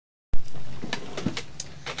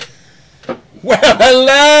Well,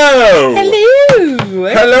 hello!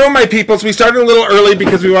 Hello! Hello, my peoples. We started a little early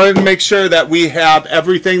because we wanted to make sure that we have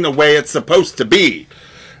everything the way it's supposed to be.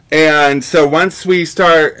 And so once we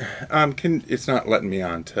start, it's not letting me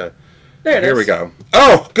on to... There it is. Here we go.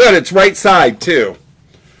 Oh, good. It's right side, too.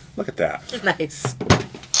 Look at that. Nice.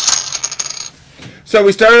 So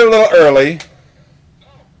we started a little early.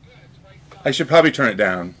 I should probably turn it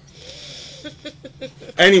down.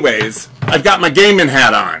 Anyways, I've got my gaming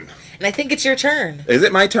hat on. And I think it's your turn. Is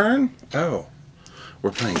it my turn? Oh. We're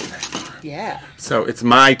playing Connect Four. Yeah. So it's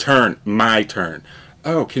my turn. My turn.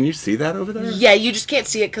 Oh, can you see that over there? Yeah, you just can't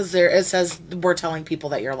see it because it says we're telling people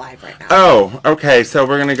that you're live right now. Oh, okay. So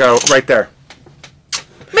we're going to go right there.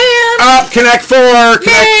 Man! Up, Connect Four!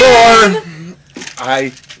 Connect Man! Four!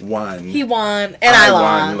 I won. He won, and I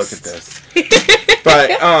lost. Won. Look at this.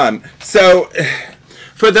 But, so,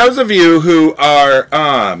 for those of you who are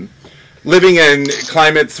living in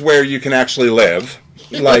climates where you can actually live,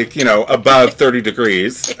 like, you know, above 30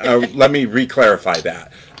 degrees, let me re-clarify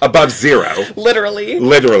that. Above zero. Literally.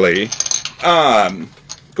 Literally.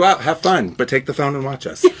 Go out, have fun, but take the phone and watch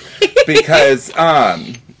us. Because,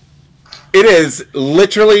 it is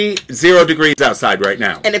literally 0 degrees outside right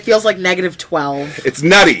now. And it feels like -12. It's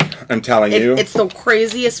nutty, I'm telling you. It's the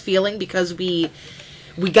craziest feeling because we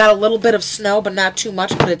got a little bit of snow, but not too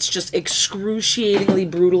much, but it's just excruciatingly,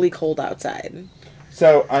 brutally cold outside.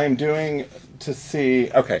 So I'm doing to see...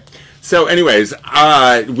 Okay. So anyways,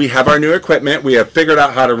 we have our new equipment. We have figured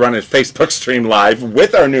out how to run a Facebook stream live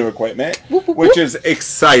with our new equipment, whoop, whoop, which is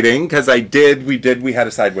exciting because we had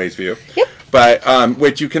a sideways view. Yep. But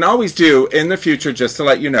which you can always do in the future, just to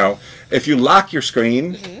let you know, if you lock your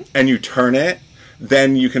screen and you turn it,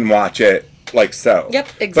 then you can watch it like so. Yep,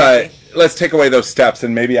 exactly. But let's take away those steps,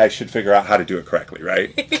 and maybe I should figure out how to do it correctly,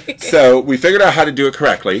 right? So we figured out how to do it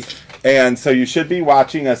correctly, and so you should be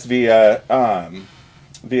watching us via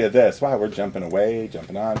this. Wow, we're jumping away,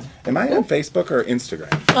 jumping on. Am I on Facebook or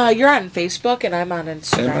Instagram? You're on Facebook, and I'm on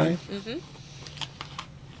Instagram. Am I? Mm-hmm.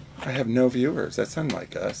 I have no viewers. That sounds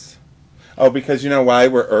like us. Oh, because you know why?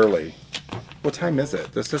 We're early. What time is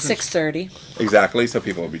it? This doesn't... 6:30. Exactly, so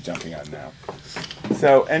people will be jumping on now.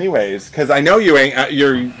 So, anyways, because I know you ain't,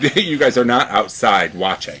 you guys are not outside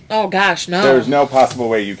watching. Oh gosh, no. There's no possible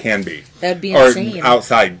way you can be. That'd be insane. Or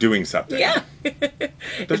outside doing something. Yeah.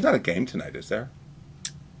 There's not a game tonight, is there?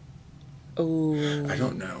 Oh. I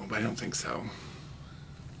don't know, but I don't think so.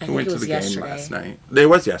 I We went to the yesterday. game last night. It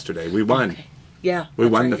was yesterday. We won. Okay. Yeah. We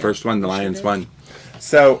won right, the yeah. first one. The We sure Lions did. won.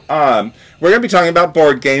 So, we're going to be talking about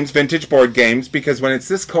board games, vintage board games, because when it's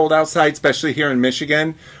this cold outside, especially here in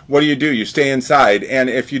Michigan, what do? You stay inside. And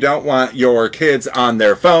if you don't want your kids on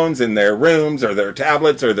their phones in their rooms or their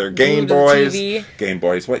tablets or their Game Glued to the Boys. TV. Game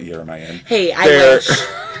Boys, what year am I in? Hey, I wish.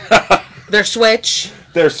 Their Switch.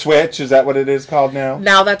 Their Switch, is that what it is called now?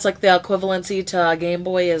 Now that's like the equivalency to Game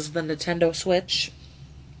Boy is the Nintendo Switch.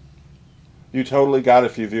 You totally got a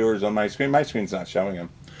few viewers on my screen. My screen's not showing them.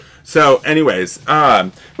 So, anyways,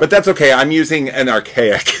 but that's okay. I'm using an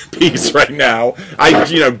archaic piece right now. I,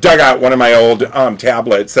 dug out one of my old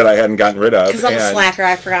tablets that I hadn't gotten rid of. Because I'm a slacker,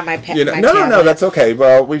 I forgot my pen. No, that's okay.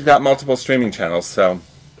 Well, we've got multiple streaming channels, so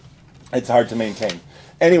it's hard to maintain.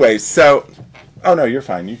 Anyways, so, oh no, you're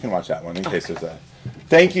fine. You can watch that one in case there's a.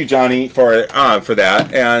 Thank you, Johnny, for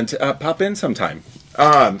that, and pop in sometime.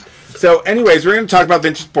 So, anyways, we're going to talk about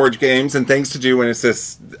vintage board games and things to do when it's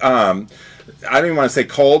this. I don't even want to say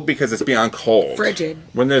cold because it's beyond cold. Frigid.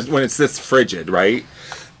 When it's this frigid, right?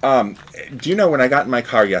 Do you know when I got in my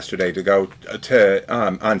car yesterday to go to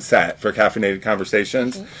on set for Caffeinated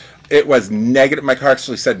Conversations, it was negative. My car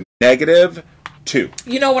actually said -2.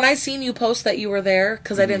 You know, when I seen you post that you were there,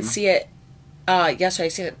 because I didn't see it yesterday, I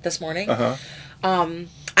seen it this morning.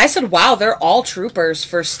 I said, wow, they're all troopers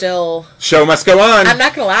for still... Show must go on. I'm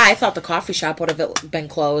not going to lie, I thought the coffee shop would have been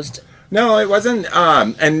closed. No, it wasn't.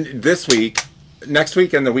 And this week, next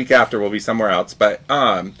week and the week after will be somewhere else. But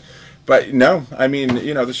no, I mean,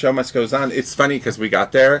 the show must goes on. It's funny because we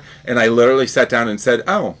got there and I literally sat down and said,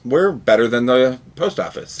 oh, we're better than the post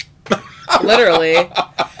office. Literally.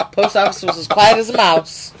 Post office was as quiet as a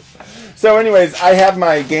mouse. So anyways, I have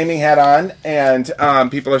my gaming hat on, and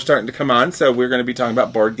people are starting to come on, so we're going to be talking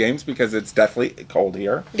about board games because it's definitely cold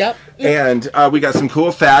here. Yep. And we got some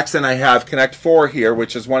cool facts, and I have Connect Four here,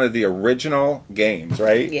 which is one of the original games,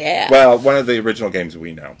 right? Yeah. Well, one of the original games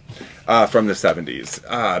we know from the 70s,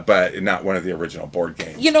 but not one of the original board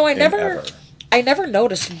games. I never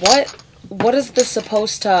noticed what is this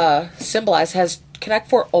supposed to symbolize? Has Connect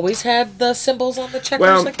Four always had the symbols on the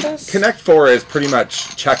checkers like this? Connect Four is pretty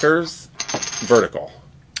much checkers vertical.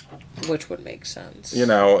 Which would make sense.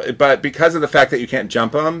 But because of the fact that you can't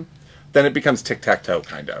jump them, then it becomes tic-tac-toe,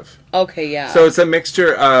 kind of. Okay, yeah. So it's a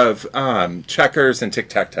mixture of checkers and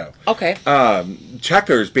tic-tac-toe. Okay.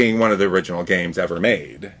 Checkers being one of the original games ever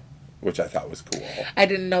made, which I thought was cool. I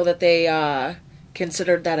didn't know that they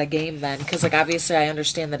considered that a game then, because like obviously I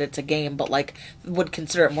understand that it's a game, but like would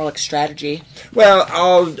consider it more like strategy. Well,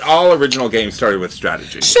 all original games started with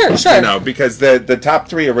strategy. Sure. You know, because the top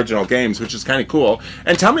 3 original games, which is kind of cool.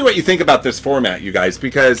 And tell me what you think about this format, you guys,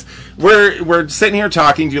 because we're sitting here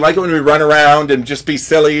talking. Do you like it when we run around and just be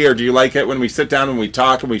silly, or do you like it when we sit down and we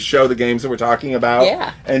talk and we show the games that we're talking about?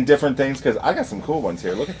 Yeah. And different things, because I got some cool ones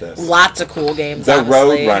here. Look at this. Lots of cool games. The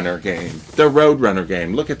honestly. Roadrunner game. The Roadrunner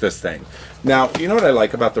game. Look at this thing. Now, you know what I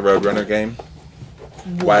like about the Roadrunner game?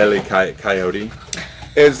 Wile E. Coyote.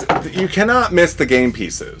 Is you cannot miss the game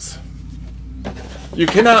pieces. You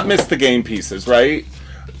cannot miss the game pieces, right?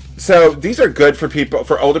 So these are good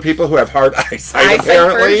for older people who have hard eyesight,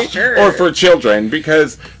 apparently, for sure. or for children,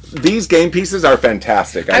 because these game pieces are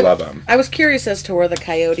fantastic. I love them. I was curious as to where the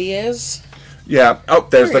coyote is. Yeah. Oh,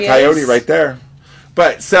 there's There the he coyote is. right there.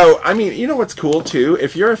 But so, I mean, you know what's cool too?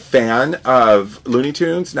 If you're a fan of Looney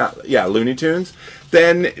Tunes, Looney Tunes,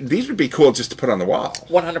 then these would be cool just to put on the wall.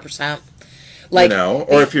 100%. Like, you know,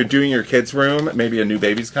 or if you're doing your kids' room, maybe a new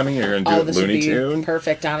baby's coming, and you're going to do this Looney would be Tune.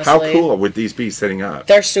 perfect, honestly. How cool would these be sitting up?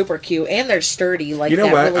 They're super cute and they're sturdy. Like, You know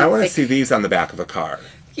that what? Really I want to thick- see these on the back of a car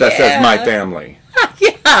that says Yeah. "My Family."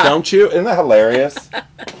 Yeah. Don't you? Isn't that hilarious?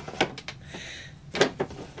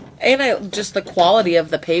 And just the quality of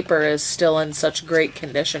the paper is still in such great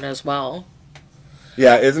condition as well.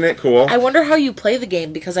 Yeah, isn't it cool? I wonder how you play the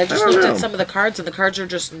game, because I just I don't looked know. at some of the cards and the cards are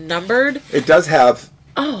just numbered. It does have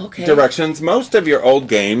Oh, okay. directions. Most of your old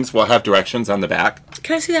games will have directions on the back.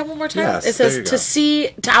 Can I see that one more time? Yes, It there says you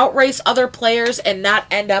go. to outrace other players and not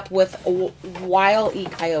end up with Wile E.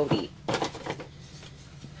 Coyote.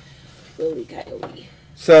 Wile E. Coyote.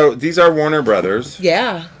 So these are Warner Brothers.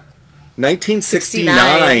 Yeah.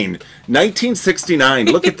 1969. 1969.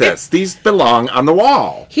 Look at this. These belong on the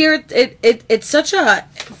wall. Here, it's such a,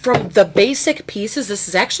 from the basic pieces, this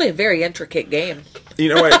is actually a very intricate game.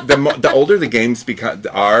 You know what? The older the games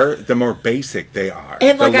the more basic they are.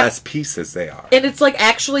 And the like less pieces they are. And it's like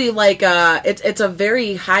actually like it's a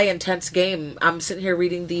very high intense game. I'm sitting here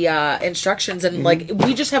reading the instructions, and like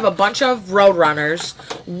we just have a bunch of Roadrunners,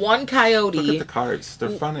 one coyote, Look at the cards. They're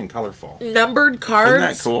fun and colorful. numbered cards, Isn't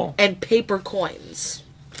that cool? and paper coins.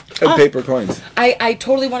 And paper coins. I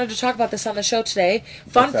totally wanted to talk about this on the show today.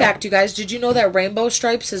 Fun What's that? fact, you guys, did you know that Rainbow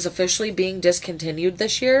Stripes is officially being discontinued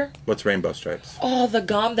this year? What's Rainbow Stripes? Oh, the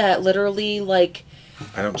gum that literally, like,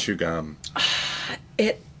 I don't chew gum.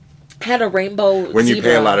 it had a rainbow When you zebra.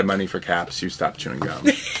 pay a lot of money for caps, you stop chewing gum.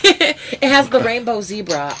 It has the rainbow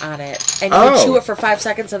zebra on it. And you would chew it for 5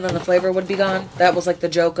 seconds and then the flavor would be gone. That was like the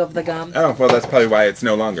joke of the gum. Oh, well, that's probably why it's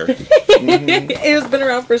no longer. It has been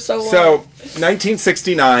around for so long. So,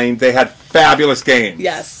 1969, they had fabulous games.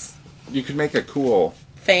 Yes. You could make a cool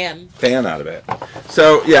Fan. fan out of it.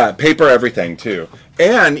 So, yeah, paper everything, too.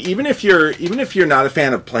 And even if you're not a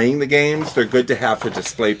fan of playing the games, they're good to have for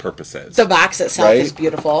display purposes. The box itself Right? is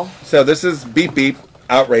beautiful. So this is Beep Beep,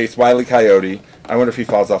 Outrace, Wile E. Coyote. I wonder if he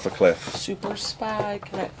falls off a cliff. Super Spy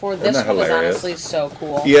Connect 4. Isn't This that one is hilarious? honestly so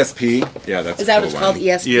cool. ESP. Yeah, that's Is that a what it's cool called, one.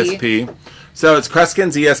 ESP? ESP. So it's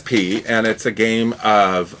Kreskin's ESP, and it's a game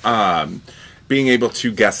of being able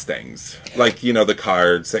to guess things. Like, you know, the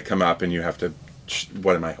cards that come up and you have to,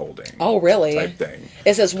 what am I holding? Oh, really? Type thing.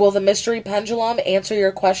 It says, will the mystery pendulum answer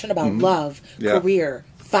your question about love, Yeah. career,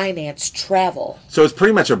 finance, travel? So it's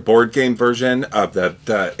pretty much a board game version of the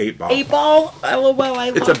 8-ball. 8-ball? LOL, I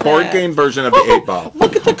love It's a board that. game version of the 8-ball.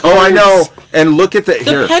 Look at the Oh, I cards. know. And look at the The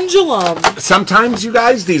here. pendulum. Sometimes, you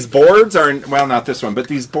guys, these boards are, well, not this one, but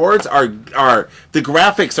these boards are the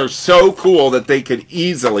graphics are so cool that they could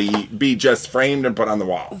easily be just framed and put on the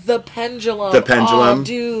wall. The pendulum. The pendulum. Oh,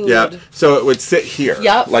 dude. Yep. So it would sit here.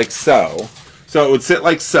 Yep. Like so. So it would sit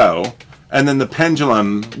like so, and then the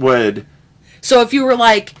pendulum would, So if you were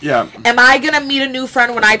like, yeah. am I going to meet a new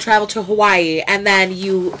friend when I travel to Hawaii? And then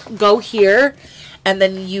you go here, and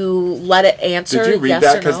then you let it answer Did you read yes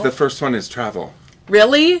that? or Because no? the first one is travel.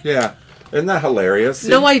 Really? Yeah. Isn't that hilarious?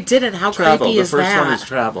 No, I didn't. How Travel. creepy The is first that? one is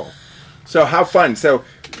travel. So how fun. So,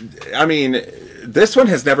 I mean, this one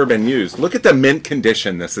has never been used. Look at the mint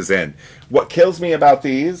condition this is in. What kills me about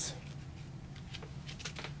these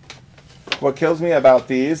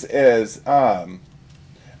is,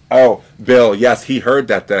 oh, Bill, yes, he heard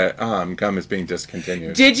that the gum is being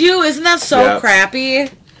discontinued. Did you? Isn't that so Yeah. crappy?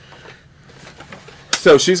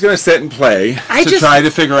 So she's going to sit and play to try to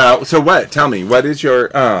figure out. So what? Tell me, what is your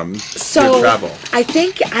So your travel? I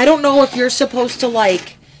don't know if you're supposed to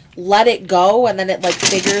like let it go, and then it like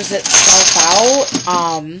figures itself out.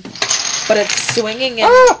 But it's swinging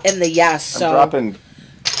in the yes. So I'm dropping.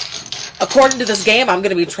 According to this game, I'm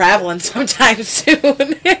going to be traveling sometime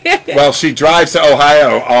soon. Well, she drives to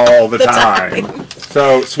Ohio all the time.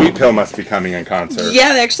 So Sweet Pill must be coming in concert.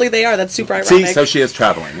 Yeah, actually they are. That's super ironic. See, so she is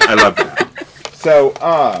traveling. I love that.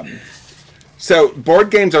 So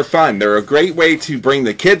board games are fun. They're a great way to bring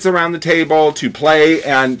the kids around the table to play.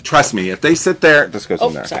 And trust me, if they sit there, this goes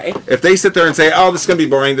in there. Sorry. If they sit there and say, "Oh, this is going to be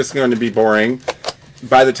boring. This is going to be boring,"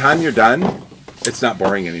 by the time you're done, it's not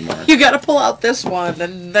boring anymore. You got to pull out this one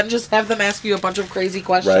and then just have them ask you a bunch of crazy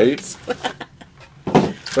questions.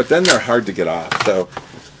 Right. But then they're hard to get off. So,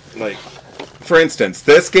 like, for instance,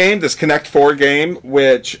 this game, this Connect 4 game,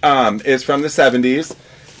 which is from the 70s,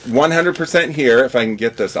 100% here, if I can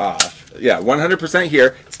get this off. Yeah, 100%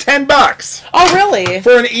 here. It's $10. Oh, really?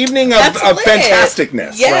 For an evening of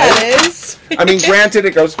fantasticness. Yeah, right? it is. I mean, granted,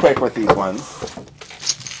 it goes quick with these ones.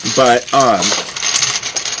 But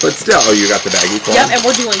still, oh, you got the baggie full? Yep, and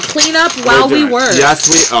we're doing cleanup while we work. Yes,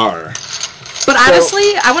 we are. But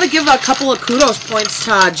honestly, I want to give a couple of kudos points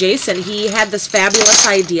to Jason. He had this fabulous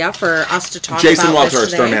idea for us to talk Jason about Walter, our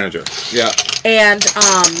this store today. manager. Yeah. And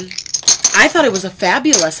I thought it was a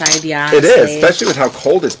fabulous idea, honestly. It is, especially with how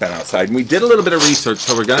cold it's been outside. And we did a little bit of research,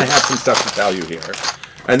 so we're going to have some stuff to tell you here.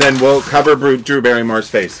 And then we'll cover Drew Barrymore's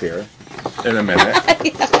face here in a minute.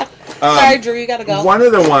 Yeah. Sorry, Drew, you gotta go. One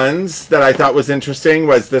of the ones that I thought was interesting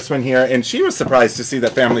was this one here, and she was surprised to see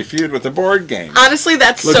that Family Feud with the board game. Honestly,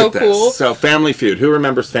 that's Look so at this. cool. So Family Feud. Who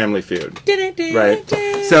remembers Family Feud? Right.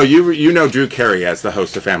 So you know Drew Carey as the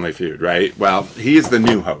host of Family Feud, right? Well, he is the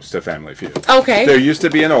new host of Family Feud. Okay. There used to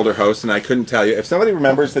be an older host, and I couldn't tell you. If somebody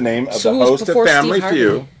remembers the name of the host of Family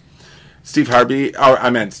Feud, Steve Harvey. Oh, I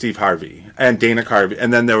meant Steve Harvey and Dana Carvey,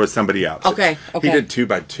 and then there was somebody else. Okay. He did 2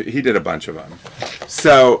 by 2. He did a bunch of them.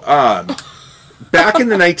 So. Back in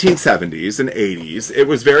the 1970s and 80s, it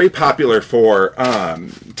was very popular for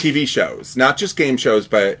TV shows, not just game shows,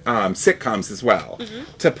 but sitcoms as well,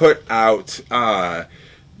 to put out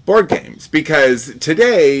board games. Because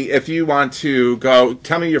today, if you want to go,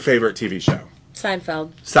 tell me your favorite TV show.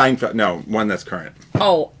 Seinfeld. Seinfeld, no, one that's current.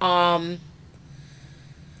 Oh,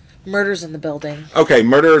 Murders in the Building. Okay,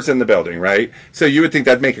 Murderers in the Building, right? So you would think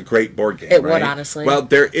that'd make a great board game, It right? would, honestly. Well,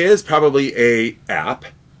 there is probably a app.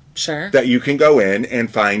 Sure. That you can go in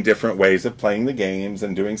and find different ways of playing the games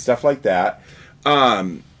and doing stuff like that.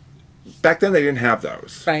 Back then, they didn't have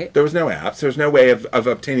those. Right. There was no apps. There was no way of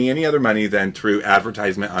obtaining any other money than through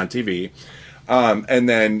advertisement on TV. And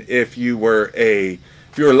then if you were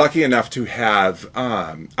lucky enough to have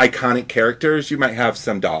iconic characters, you might have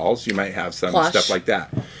some dolls. You might have some Plush. stuff like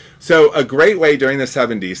that. So a great way during the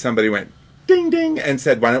 70s, somebody went, ding, ding, and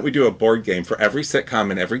said, why don't we do a board game for every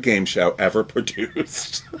sitcom and every game show ever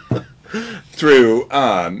produced through,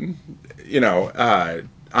 on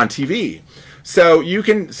TV. So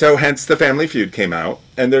hence the Family Feud came out,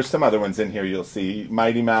 and there's some other ones in here you'll see.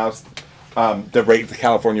 Mighty Mouse, the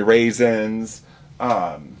California Raisins,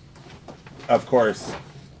 of course,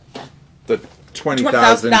 the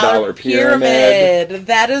 $20,000 pyramid.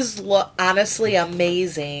 That is honestly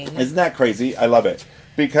amazing. Isn't that crazy? I love it.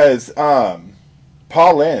 Because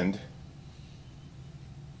Paul Lynde,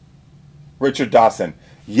 Richard Dawson.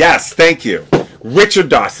 Yes, thank you. Richard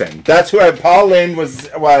Dawson. That's who Paul Lynde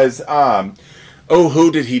was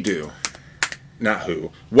who did he do? Not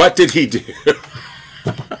who. What did he do?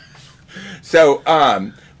 So,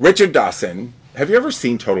 Richard Dawson. Have you ever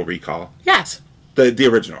seen Total Recall? Yes. The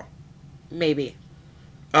original. Maybe.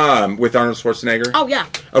 With Arnold Schwarzenegger? Oh, yeah.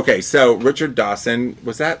 Okay, so Richard Dawson,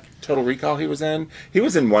 was that Total Recall he was in? He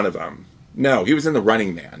was in one of them. No, he was in The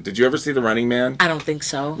Running Man. Did you ever see The Running Man? I don't think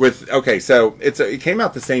so. So it came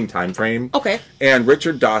out the same time frame. Okay. And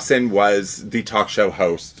Richard Dawson was the talk show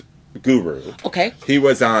host guru. Okay. He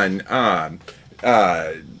was on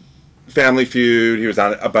Family Feud. He was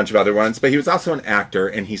on a bunch of other ones, but he was also an actor,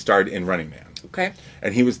 and he starred in Running Man. Okay.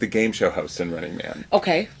 And he was the game show host in Running Man.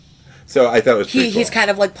 Okay. So I thought it was pretty cool. He's kind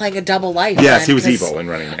of like playing a double life. Yes, he was evil in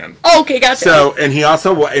Running Man. Okay, gotcha. So, and he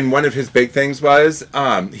also, in one of his big things was,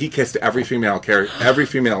 he kissed every female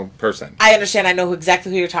person. I understand. I know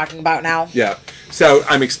exactly who you're talking about now. Yeah. So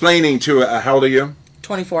I'm explaining to how old are you?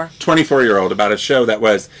 24. 24-year-old about a show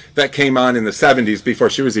that came on in the 70s before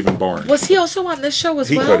she was even born. Was he also on this show as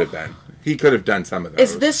well? He could have been. He could have done some of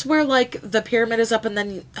those. Is this where like the pyramid is up and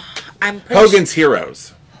then I'm pretty Hogan's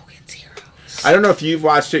Heroes. Hogan's Heroes. I don't know if you've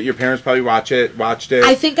watched it. Your parents probably watched it.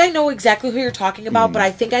 I think I know exactly who you're talking about, but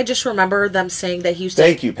I think I just remember them saying that he used to.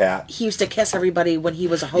 Thank you, Pat. He used to kiss everybody when he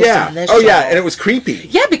was a host on this show. show. Yeah, and it was creepy.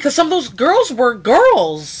 Yeah, because some of those girls were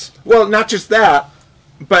girls. Well, not just that.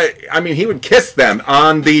 but I mean, he would kiss them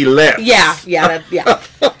on the lips. Yeah.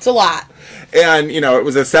 It's a lot. And, you know, it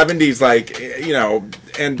was a 70s, like, you know,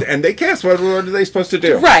 and they kissed. What are they supposed to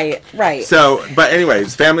do? Right. So, but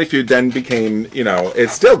anyways, Family Feud then became, you know,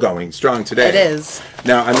 it's still going strong today. It is.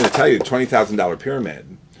 Now, I'm going to tell you, $20,000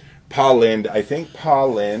 pyramid. Paul Lynde, I think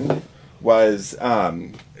Paul Lynde was,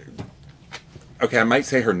 okay, I might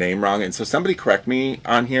say her name wrong, and so somebody correct me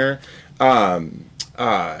on here. Golden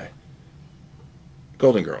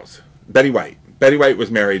Girls. Betty White. Betty White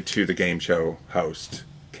was married to the game show host,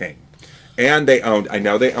 King. And they owned, I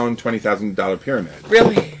know they owned $20,000 pyramid.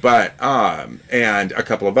 Really? But, and a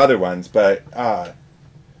couple of other ones, but,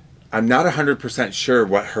 I'm not 100% sure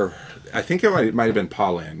what her, I think it might have been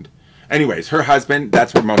Paul Lynde. Anyways, her husband,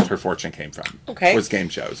 that's where most of her fortune came from. Okay. Was game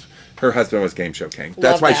shows. Her husband was Game Show King.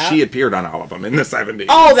 That's why she appeared on all of them in the 70s.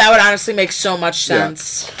 Oh, that would honestly make so much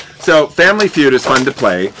sense. Yeah. So, Family Feud is fun to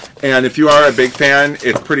play, and if you are a big fan,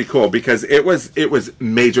 it's pretty cool because it was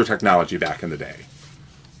major technology back in the day.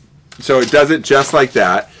 So it does it just like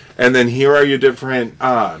that, and then here are your different.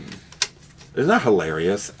 Isn't that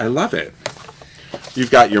hilarious? I love it.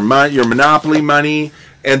 You've got your Monopoly money.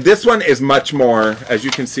 And this one is much more, as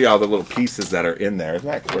you can see, all the little pieces that are in there. Isn't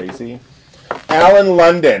that crazy? Alan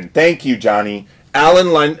London. Thank you, Johnny.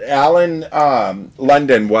 Alan London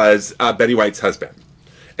was Betty White's husband.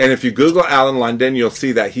 And if you Google Alan London, you'll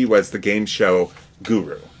see that he was the game show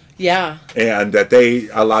guru. Yeah. And that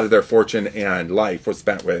a lot of their fortune and life was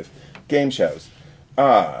spent with game shows.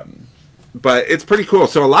 But it's pretty cool.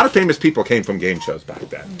 So a lot of famous people came from game shows back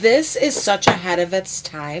then. This is such ahead of its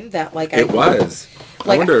time that, like, it was.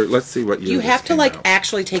 Like, I wonder, let's see what year you have to, like, out.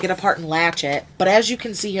 actually take it apart and latch it. But as you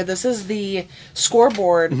can see here, this is the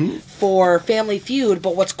scoreboard for Family Feud.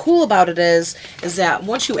 But what's cool about it is that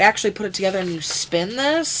once you actually put it together and you spin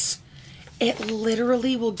this, it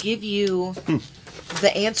literally will give you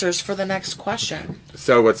the answers for the next question.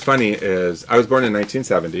 So what's funny is I was born in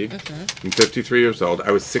 1970. I'm 53 years old. I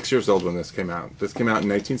was 6 years old when this came out. This came out in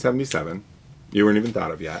 1977. You weren't even thought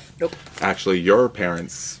of yet. Nope. Actually, your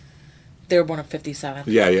parents... They were born in 57.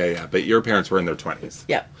 Yeah. But your parents were in their 20s.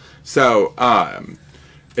 Yep. So,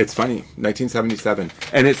 it's funny. 1977.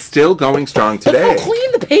 And it's still going strong today. Look how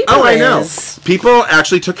clean the paper is. Oh, I know. People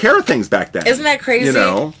actually took care of things back then. Isn't that crazy? You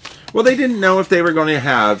know? Well, they didn't know if they were going to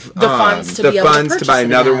have the funds to be able to purchase buy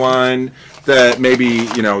another it one. That maybe,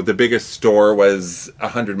 you know, the biggest store was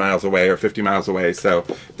 100 miles away or 50 miles away. So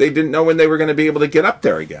they didn't know when they were going to be able to get up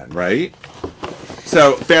there again, right?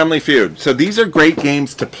 So, Family Feud. So these are great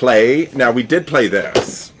games to play. Now, we did play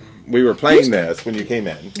this. We were playing this when you came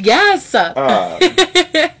in. Yes.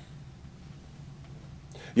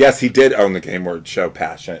 Yes, he did own the Game Word Show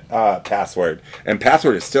Password. And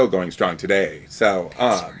Password is still going strong today. So,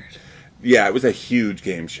 yeah, it was a huge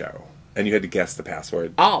game show. And you had to guess the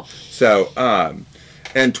password. Oh. So,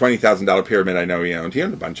 and $20,000 pyramid, I know he owned. He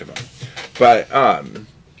owned a bunch of them. But,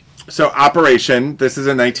 so Operation, this is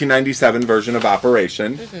a 1997 version of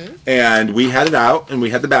Operation. And we had it out, and we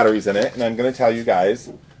had the batteries in it. And I'm going to tell you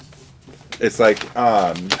guys, it's like,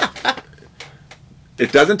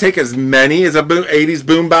 it doesn't take as many as a 80s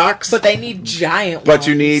boombox. But they need giant But ones.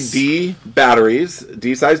 you need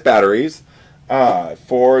D-size batteries,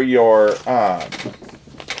 for your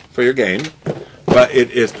game. But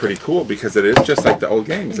it is pretty cool because it is just like the old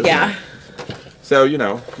games. Isn't it? So, you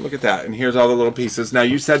know, look at that. And here's all the little pieces. Now,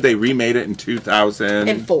 you said they remade it in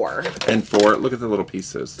 2004. Look at the little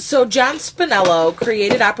pieces. So, John Spinello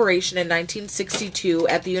created Operation in 1962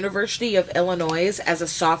 at the University of Illinois as a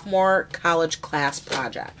sophomore college class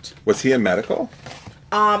project. Was he in medical?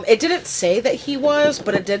 It didn't say that he was,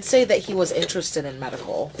 but it did say that he was interested in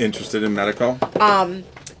medical. Interested in medical?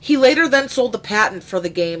 He later then sold the patent for the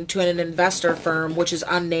game to an investor firm, which is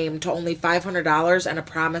unnamed, to only $500 and a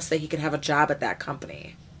promise that he could have a job at that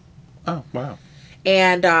company. Oh, wow.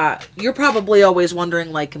 And you're probably always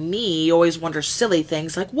wondering, like me, you always wonder silly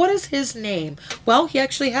things, like, what is his name? Well, he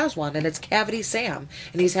actually has one, and it's Cavity Sam.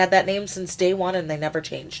 And he's had that name since day one, and they never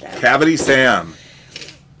changed it. Cavity Sam.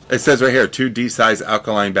 It says right here, 2 D-size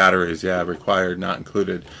alkaline batteries. Yeah, required, not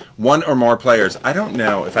included. 1 or more players. I don't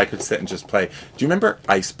know if I could sit and just play. Do you remember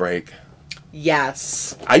Ice Break?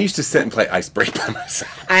 Yes. I used to sit and play Ice Break by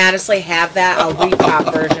myself. I honestly have that, a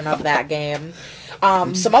repop version of that game.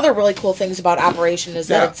 Some other really cool things about Operation is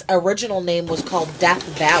that Yeah. its original name was called Death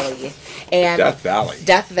Valley. And Death Valley.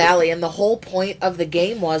 Death Valley, and the whole point of the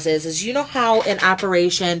game is you know how in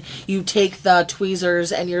Operation you take the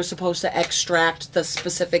tweezers and you're supposed to extract the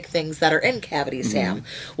specific things that are in Cavity Sam.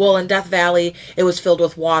 Well, in Death Valley, it was filled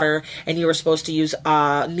with water, and you were supposed to use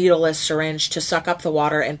a needleless syringe to suck up the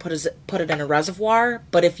water and put it in a reservoir.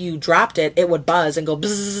 But if you dropped it, it would buzz and go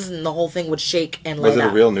bzzz, and the whole thing would shake and light Was it a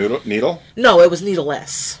up. real needle? No, it was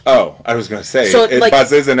needleless. Oh, I was going to say, So, it like-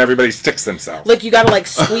 buzzes and everybody sticks themselves. Like, you gotta, like,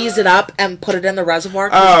 squeeze it up and put it in the reservoir.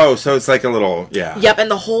 Oh, so it's like a little, yeah. Yep,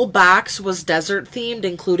 and the whole box was desert-themed,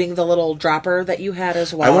 including the little dropper that you had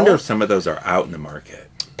as well. I wonder if some of those are out in the market.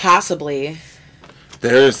 Possibly.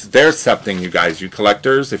 There's something, you guys, you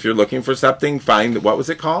collectors, if you're looking for something, find, what was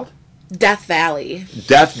it called? Death Valley.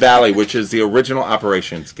 Death Valley, which is the original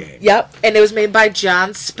Operations game. Yep, and it was made by John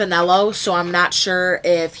Spinello, so I'm not sure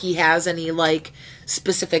if he has any, like,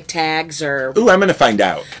 specific tags or... Ooh, I'm going to find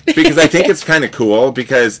out. Because I think it's kind of cool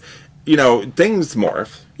because, you know, things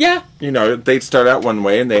morph. Yeah. You know, they start out one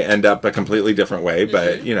way and they end up a completely different way,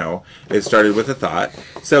 but, you know, it started with a thought.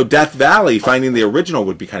 So Death Valley, finding the original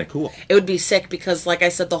would be kind of cool. It would be sick because, like I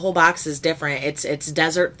said, the whole box is different. It's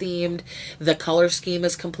desert themed. The color scheme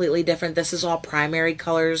is completely different. This is all primary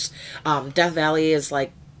colors. Death Valley is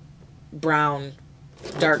like brown,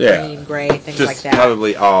 dark green, gray, things Just like that.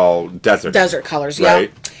 probably all desert. Desert colors, yeah.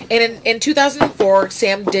 Right. And in 2004,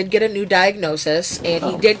 Sam did get a new diagnosis, and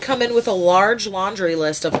he did come in with a large laundry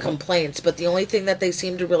list of complaints, but the only thing that they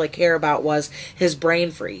seemed to really care about was his brain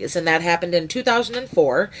freeze, and that happened in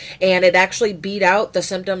 2004, and it actually beat out the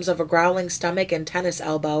symptoms of a growling stomach and tennis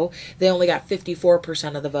elbow. They only got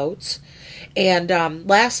 54% of the votes. And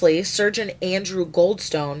lastly, Surgeon Andrew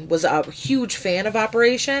Goldstone was a huge fan of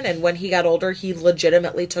Operation, and when he got older, he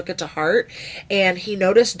legitimately took it to heart, and he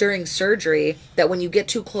noticed during surgery that when you get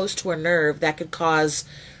too close to a nerve, that could cause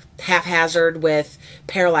haphazard with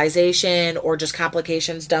paralyzation or just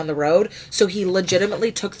complications down the road. So he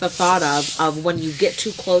legitimately took the thought of when you get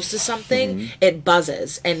too close to something, it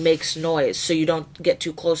buzzes and makes noise, so you don't get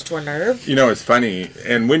too close to a nerve. You know, it's funny.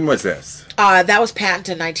 And when was this? That was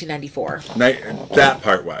patented in 1994. That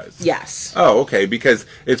part was. Yes. Oh, okay. Because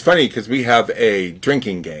it's funny because we have a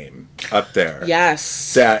drinking game up there.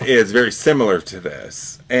 Yes. That is very similar to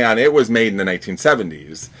this. And it was made in the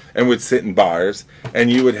 1970s and would sit in bars. And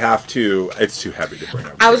you would have to, it's too heavy to bring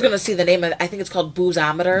up. I was going to see the name of it. I think it's called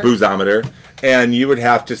Boozometer. Boozometer. And you would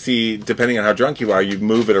have to see, depending on how drunk you are, you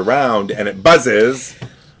move it around and it buzzes,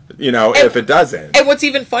 you know, if it doesn't. And what's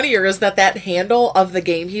even funnier is that handle of the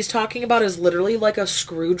game he's talking about is literally like a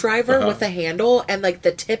screwdriver with a handle, and like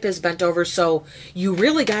the tip is bent over, so you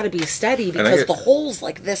really got to be steady because the hole's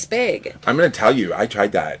like this big. I'm going to tell you, I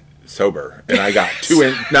tried that sober, and I got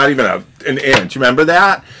not even an inch. Remember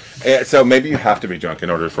that? So maybe you have to be drunk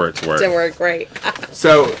in order for it to work. To work, right.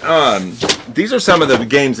 So these are some of the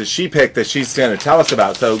games that she picked that she's going to tell us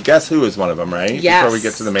about. So Guess Who is one of them, right? Yes. Before we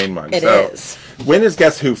get to the main one. It so, is. When is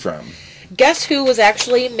Guess Who from? Guess Who was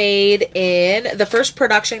actually made in, the first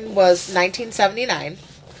production was 1979.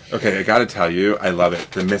 Okay, I got to tell you, I love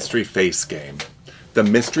it. The Mystery Face game. The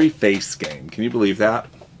Mystery Face game. Can you believe that?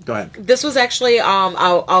 Go ahead. This was actually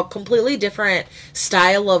a completely different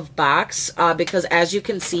style of box because, as you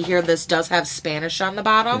can see here, this does have Spanish on the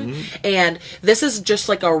bottom. And this is just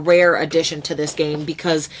like a rare addition to this game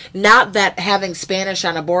because not that having Spanish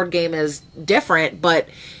on a board game is different, but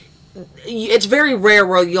it's very rare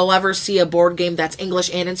where you'll ever see a board game that's English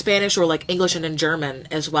and in Spanish, or like English and in German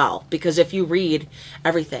as well. Because if you read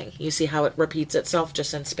everything, you see how it repeats itself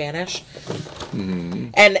just in Spanish.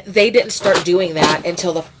 And they didn't start doing that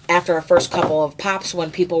until after a first couple of pops, when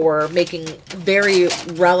people were making very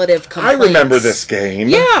relative complaints. I remember this game.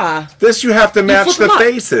 Yeah. This you have to match flip the 'em up.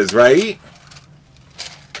 faces, right?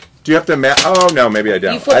 Do you have to match? Oh, no, maybe I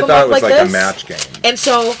don't. You flip I 'em thought up it was like like a this. match game. And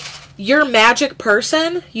so your magic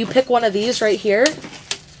person, you pick one of these right here.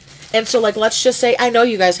 And so, like, let's just say, I know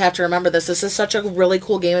you guys have to remember this. This is such a really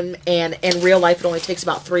cool game, and in real life, it only takes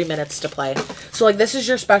about 3 minutes to play. So, like, this is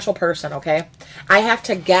your special person, okay? I have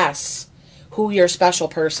to guess who your special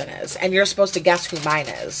person is, and you're supposed to guess who mine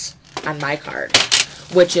is on my card,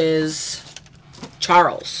 which is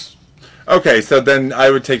Charles. Okay, so then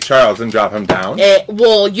I would take Charles and drop him down.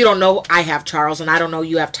 Well, you don't know I have Charles, and I don't know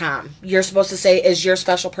you have Tom. You're supposed to say, is your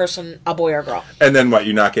special person a boy or girl? And then what?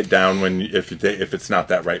 You knock it down when if it's not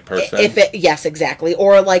that right person. Yes, exactly.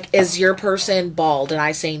 Or like, is your person bald? And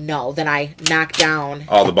I say no. Then I knock down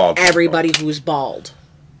all the bald everybody who's bald.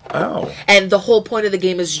 Oh. And the whole point of the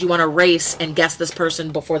game is you want to race and guess this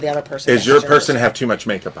person before the other person. Is your person have too much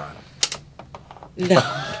makeup on? No.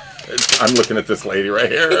 I'm looking at this lady right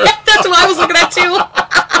here. That's what I was looking at too.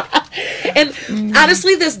 And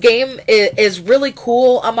honestly, this game is really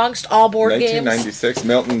cool amongst all board games. 1996,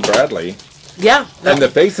 Milton Bradley. Yeah. And the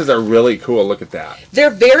faces are really cool. Look at that. They're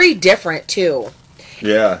very different too.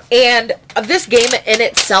 Yeah. And this game in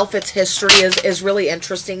itself, its history is really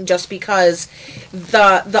interesting just because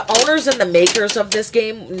the owners and the makers of this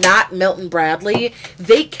game, not Milton Bradley,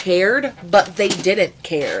 they cared, but they didn't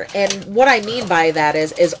care. And what I mean by that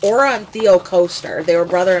is Ora and Theo Koster, they were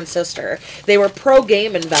brother and sister. They were pro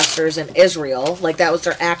game investors in Israel. Like, that was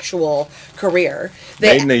their actual career.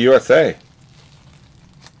 Made in the USA.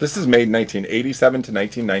 This is made 1987 to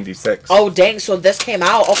 1996. Oh, dang. So this came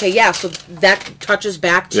out. Okay, yeah. So that touches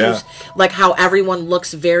back to like how everyone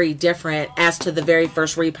looks very different as to the very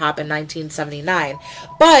first repop in 1979.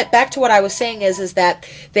 But back to what I was saying is that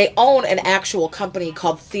they own an actual company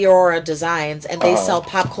called Theora Designs, and they sell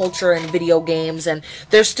pop culture and video games, and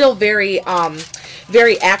they're still very,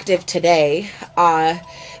 very active today.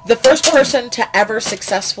 The first person to ever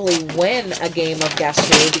successfly win a game of Guess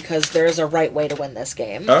Who, because there is a right way to win this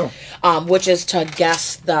game, which is to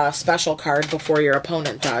guess the special card before your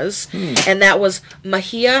opponent does. And that was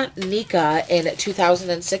Mahia Nika in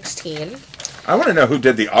 2016. I want to know who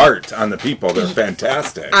did the art on the people. They're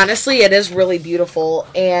fantastic. Honestly, it is really beautiful.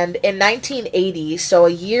 And in 1980, so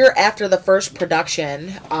a year after the first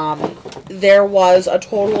production, there was a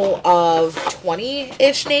total of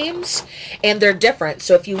 20-ish names, and they're different.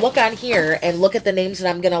 So if you look on here and look at the names that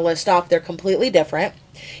I'm going to list off, they're completely different.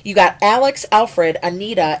 You got Alex, Alfred,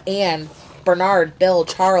 Anita, Anne, Bernard, Bill,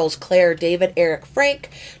 Charles, Claire, David, Eric, Frank,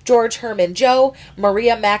 George, Herman, Joe,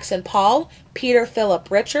 Maria, Max, and Paul, Peter, Philip,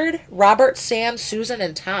 Richard, Robert, Sam, Susan,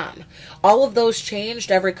 and Tom. All of those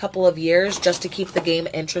changed every couple of years just to keep the game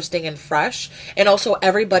interesting and fresh. And also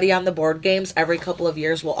everybody on the board games every couple of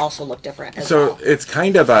years will also look different as well. So it's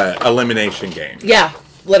kind of a elimination game. Yeah.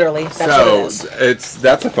 Literally, that's what it is.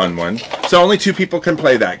 That's a fun one. So only 2 people can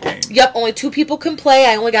play that game. Yep, only 2 people can play.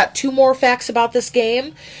 I only got 2 more facts about this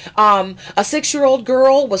game. A 6-year-old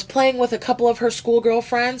girl was playing with a couple of her schoolgirl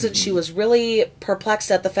friends, and she was really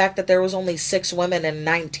perplexed at the fact that there was only 6 women and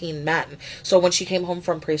 19 men. So when she came home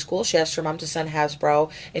from preschool, she asked her mom to send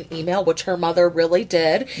Hasbro an email, which her mother really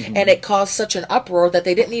did, and it caused such an uproar that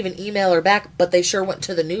they didn't even email her back, but they sure went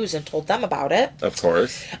to the news and told them about it. Of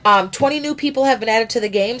course. 20 new people have been added to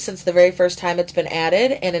the game since the very first time it's been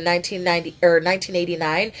added, and in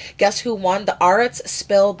 1989, guess who won the Aritz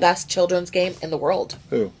Spill Best Children's Game in the world?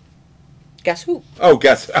 Who? Guess who? Oh,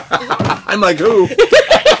 guess. I'm like, who?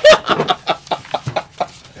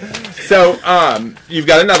 So, you've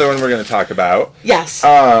got another one we're going to talk about. Yes.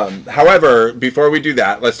 However, before we do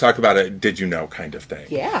that, let's talk about a did you know kind of thing.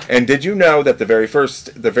 Yeah. And did you know that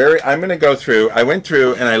I'm going to go through, I went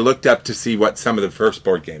through and I looked up to see what some of the first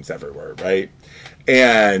board games ever were, right?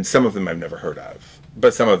 And some of them I've never heard of,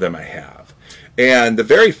 but some of them I have. And the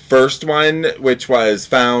very first one, which was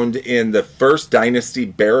found in the first dynasty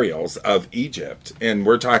burials of Egypt, and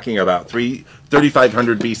we're talking about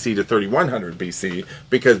 3500 BC to 3100 BC,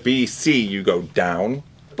 because BC you go down.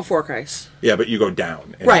 Before Christ. Yeah, but you go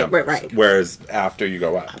down. Right. Whereas after you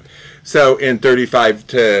go up. So in 35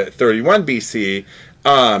 to 31 BC,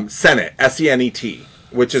 Senet, S-E-N-E-T,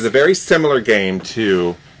 which is a very similar game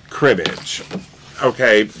to cribbage.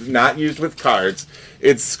 Okay, not used with cards.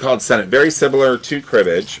 It's called Senet. Very similar to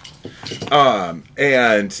cribbage.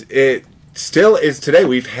 And it still is today.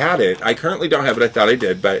 We've had it. I currently don't have it. I thought I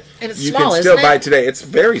did, but you can still buy it today. It's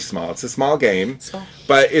very small. It's a small game.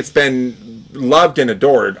 But it's been loved and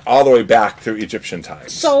adored all the way back through Egyptian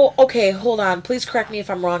times. So, okay, hold on. Please correct me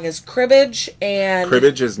if I'm wrong. Is cribbage and...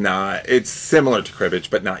 Cribbage is not... It's similar to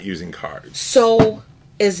cribbage, but not using cards. So...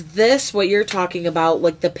 Is this what you're talking about?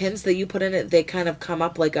 Like the pins that you put in it, they kind of come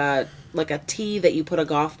up like a tee that you put a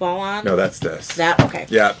golf ball on? No, that's this. That, okay.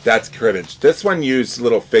 Yeah, that's cribbage. This one used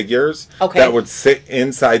little figures that would sit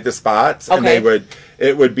inside the spots, and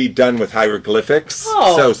it would be done with hieroglyphics.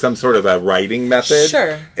 So some sort of a writing method.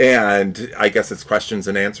 Sure. And I guess it's questions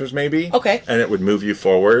and answers maybe. Okay. And it would move you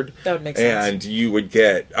forward. That would make sense. And you would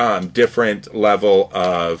get different level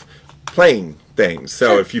of playing things.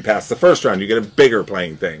 So if you pass the first round, you get a bigger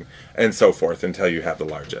playing thing, and so forth until you have the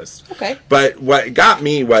largest. Okay. But what got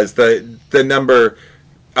me was the number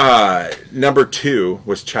 2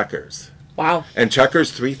 was checkers. Wow. And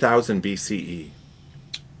checkers 3000 BCE.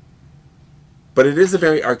 But it is a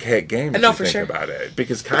very archaic game if you think about it,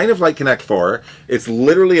 because kind of like Connect 4, it's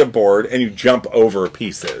literally a board and you jump over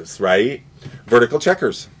pieces, right? Vertical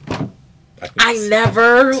checkers. I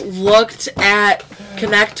never looked at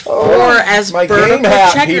Connect 4 as my vertical game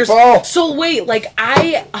hat, checkers. people. So wait, like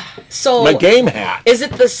My game hat. Is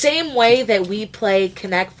it the same way that we play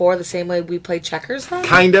Connect 4 the same way we play checkers then?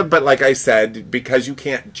 Kind of, but like I said, because you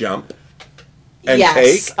can't jump and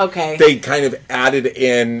Yes, take, okay. they kind of added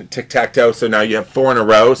in tic-tac-toe, so now you have 4 in a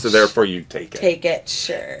row, so therefore you take it. Take it,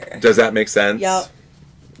 sure. Does that make sense? Yep.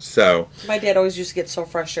 So, My dad always used to get so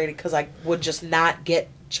frustrated because I would just not get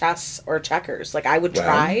chess or checkers. Like, I would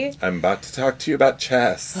try. I'm about to talk to you about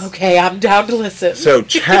chess. Okay, I'm down to listen. So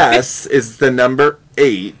chess is the number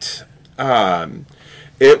 8.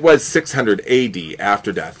 It was 600 AD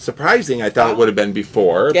after death. Surprising, I thought it would have been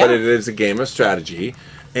before, Yeah. but it is a game of strategy.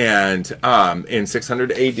 And in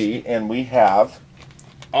 600 AD, and we have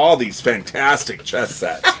all these fantastic chess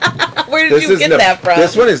sets. Where did you get that from?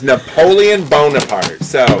 This one is Napoleon Bonaparte.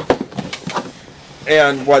 So,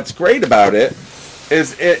 and what's great about it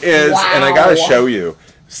is and I gotta Wow. show you,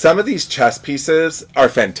 some of these chess pieces are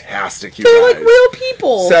fantastic. You They're guys. like real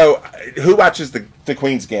people. So, who watches the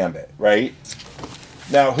Queen's Gambit, right?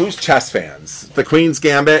 Now, who's chess fans? The Queen's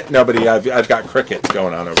Gambit? Nobody. I've got crickets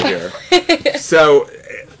going on over here. So,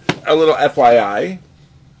 a little FYI.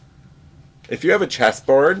 If you have a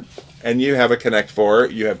chessboard and you have a Connect 4,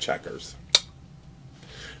 you have checkers.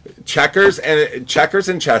 Checkers and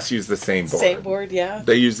chess use the same board. Same board, yeah.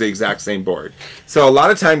 They use the exact same board. So a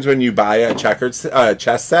lot of times when you buy a checkered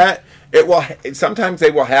chess set, sometimes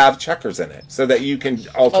they will have checkers in it so that you can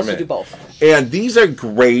alternate. Also do both. And these are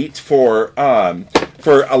great for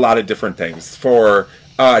a lot of different things. For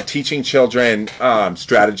teaching children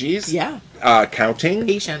strategies. Yeah. Counting.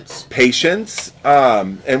 Patience.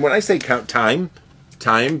 And when I say count time,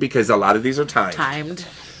 because a lot of these are timed.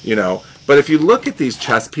 You know, but if you look at these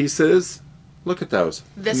chess pieces, look at those.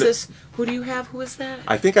 Who do you have? Who is that?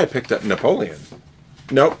 I think I picked up Napoleon.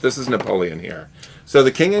 Nope, this is Napoleon here. So the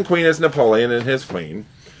king and queen is Napoleon and his queen.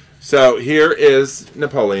 So here is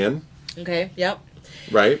Napoleon. Okay, yep.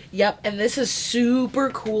 Right? Yep, and this is super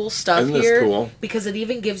cool stuff Isn't this here. cool? Because it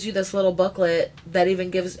even gives you this little booklet that even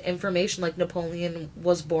gives information like Napoleon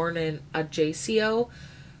was born in Ajaccio,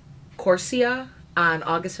 Corsia on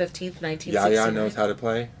August 15th, 1969. Yaya knows how to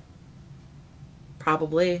play?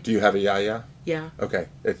 Probably. Do you have a Yaya? Yeah. Okay,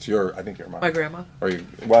 I think your mom. My grandma.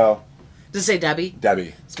 Well, Does it say Debbie?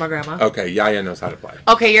 Debbie. It's my grandma. Okay, Yaya knows how to play.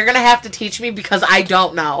 Okay, you're going to have to teach me because I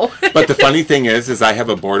don't know. But the funny thing is I have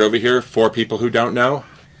a board over here for people who don't know.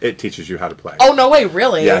 It teaches you how to play. Oh, no way,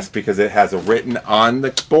 really? Yes, because it has written on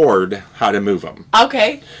the board how to move them.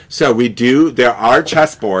 Okay. So there are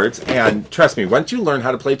chess boards, and trust me, once you learn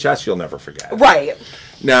how to play chess, you'll never forget. Right.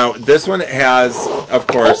 Now, this one has, of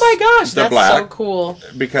course, Oh my gosh, the that's black, so cool.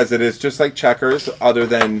 because it is just like checkers, other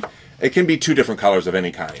than it can be 2 different colors of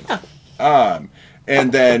any kind. Huh.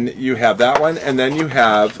 And then you have that one, and then you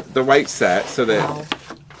have the white set, so that, Wow.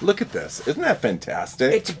 Look at this. Isn't that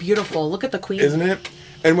fantastic? It's beautiful. Look at the queen. Isn't it?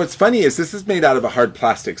 And what's funny is this is made out of a hard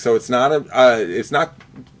plastic, so it's not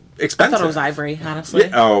expensive. I thought it was ivory, honestly.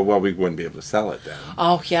 Yeah, oh, well, we wouldn't be able to sell it then.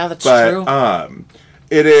 Oh, yeah, that's But true.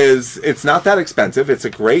 it's not that expensive. It's a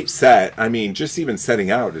great set. I mean, just even setting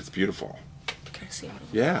out, it's beautiful. Can I see him?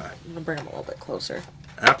 Yeah, I'm going to bring him a little bit closer.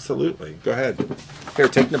 absolutely. Go ahead. Here,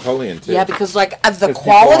 take Napoleon too. Yeah, because the people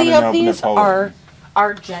quality wanna of know these Napoleon.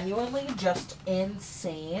 are genuinely just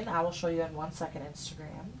insane. I will show you in 1 second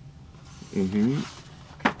Instagram. Mm-hmm.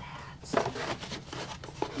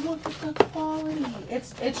 Look at the quality.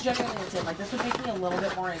 It's genuinely insane. Like, this would make me a little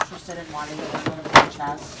bit more interested in wanting to learn how to play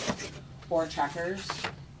chess or checkers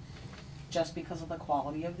just because of the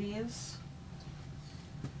quality of these.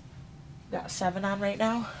 Got 7 on right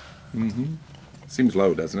now. Mm-hmm. Seems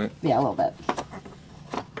low, doesn't it? Yeah, a little bit.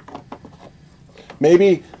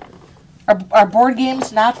 Maybe. Are board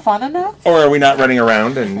games not fun enough? Or are we not running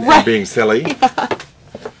around and Right. being silly? Yeah.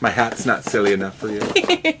 My hat's not silly enough for you.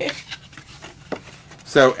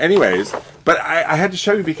 So, anyways, but I had to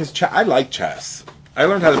show you because I like chess. I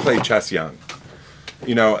learned how to play chess young.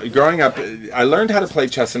 You know, growing up, I learned how to play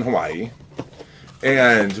chess in Hawaii.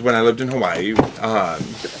 And when I lived in Hawaii, It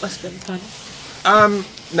must have been fun.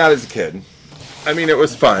 not as a kid. I mean, it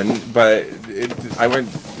was fun, but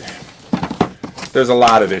there's a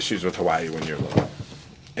lot of issues with Hawaii when you're little.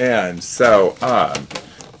 And so,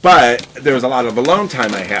 but there was a lot of alone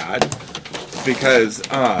time I had because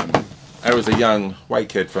I was a young white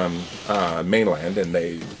kid from mainland, and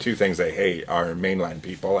 2 things they hate are mainland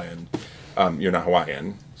people and you're not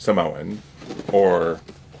Hawaiian, Samoan, or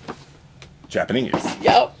Japanese.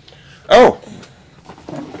 Yep. Oh!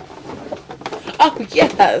 Oh,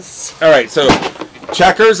 yes. All right, so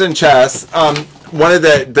checkers and chess. one of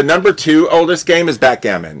the number 2 oldest game is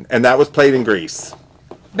backgammon, and that was played in Greece.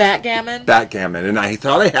 Backgammon? Backgammon, and I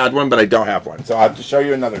thought I had one, but I don't have one, so I'll have to show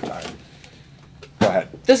you another time. Go ahead.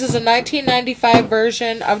 This is a 1995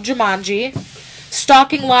 version of Jumanji.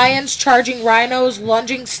 Stalking lions, charging rhinos,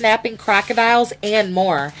 lunging, snapping crocodiles, and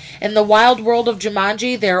more. In the wild world of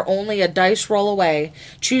Jumanji, they're only a dice roll away.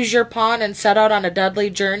 Choose your pawn and set out on a deadly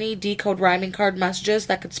journey. Decode rhyming card messages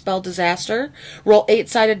that could spell disaster. Roll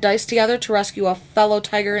 8-sided dice together to rescue a fellow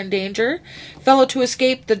tiger in danger. Fellow to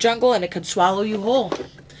escape the jungle, and it could swallow you whole.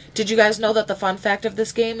 Did you guys know that the fun fact of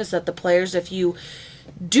this game is that the players, if you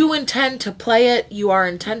do intend to play it, you are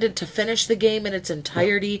intended to finish the game in its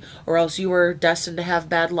entirety, or else you are destined to have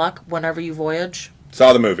bad luck whenever you voyage?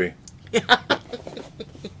 Saw the movie.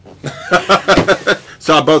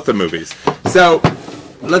 Saw both the movies. So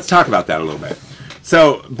let's talk about that a little bit.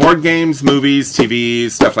 So board games, movies,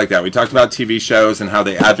 TV, stuff like that. We talked about TV shows and how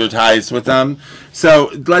they advertised with them.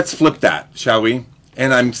 So let's flip that, shall we?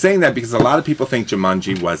 And I'm saying that because a lot of people think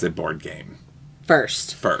Jumanji was a board game.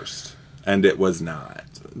 First. And it was not.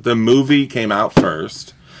 The movie came out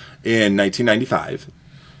first in 1995,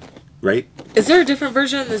 right? Is there a different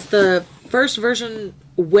version? Is the first version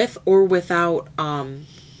with or without Robin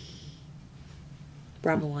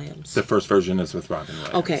Williams? The first version is with Robin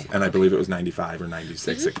Williams. Okay. And I believe it was 95 or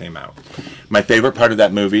 96 it came out. My favorite part of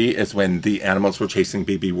that movie is when the animals were chasing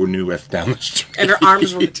Bebe Newith down the street. And her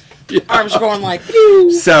arms were arms were going like,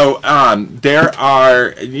 pew! So there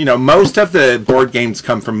are, most of the board games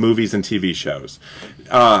come from movies and TV shows.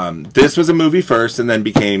 This was a movie first and then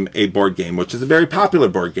became a board game, which is a very popular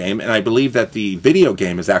board game. And I believe that the video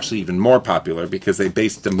game is actually even more popular because they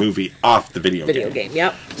based the movie off the video game.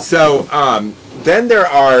 Yep. So then there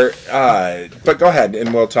are, but go ahead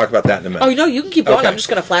and we'll talk about that in a minute. Oh, no, you can keep going. Okay. I'm just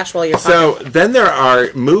going to flash while you're So talking. then there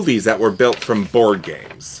are movies that were built from board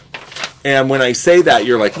games. And when I say that,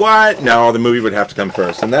 you're like, what? No, the movie would have to come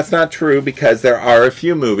first. And that's not true because there are a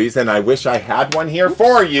few movies, and I wish I had one here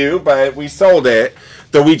for you, but we sold it.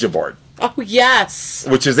 The Ouija board. Oh, yes.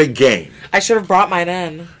 Which is a game. I should have brought mine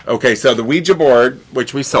in. Okay, so the Ouija board,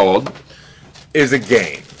 which we sold, is a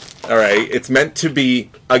game. All right? It's meant to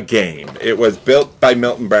be a game. It was built by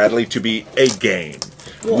Milton Bradley to be a game.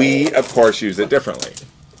 Whoa. We, of course, use it differently.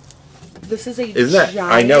 This is a Isn't that?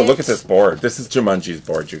 giant... I know. Look at this board. This is Jumanji's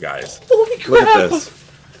board, you guys. Holy crap. Look at this.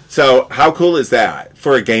 So, how cool is that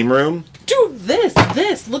for a game room? Dude,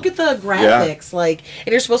 this. Look at the graphics. Yeah. And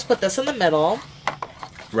you're supposed to put this in the middle.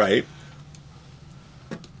 Right.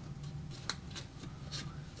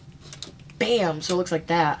 Bam. So it looks like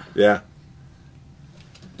that. Yeah.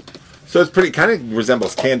 So it's pretty, kind of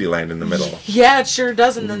resembles Candyland in the middle. Yeah, it sure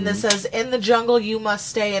does. And then this says, in the jungle you must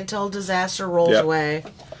stay until disaster rolls away.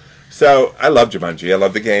 So, I love Jumanji. I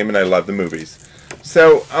love the game, and I love the movies.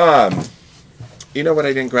 So, you know what?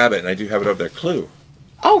 I didn't grab it, and I do have it over there. Clue.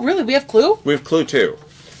 Oh, really? We have Clue? We have Clue, too.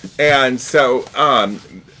 And so,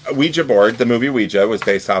 Ouija board, the movie Ouija, was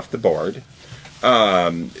based off the board.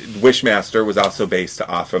 Wishmaster was also based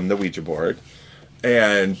off from the Ouija board.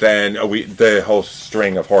 And then the whole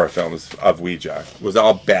string of horror films of Ouija was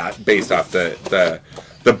all based off the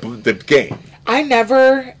game. I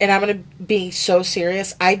never, and I'm going to be so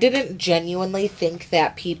serious, I didn't genuinely think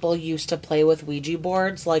that people used to play with Ouija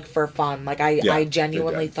boards, for fun. I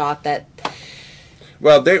genuinely thought that...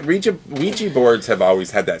 Well, Ouija boards have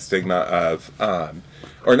always had that stigma of,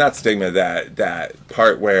 or not stigma, that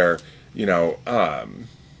part where, you're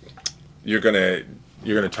gonna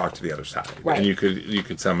talk to the other side, right. And you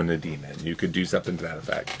could summon a demon, you could do something to that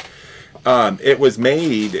effect. It was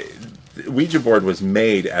made, Ouija board was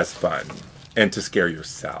made as fun and to scare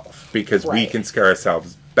yourself because we can scare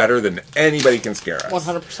ourselves better than anybody can scare us.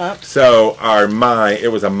 100%. So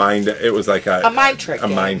it was like a mind trick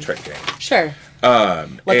game. Sure.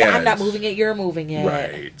 I'm not moving it, you're moving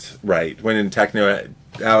it. Right. When in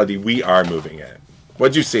technicality, we are moving it.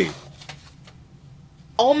 What'd you see?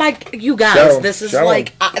 Oh my, you guys, this is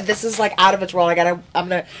like out of its world. I'm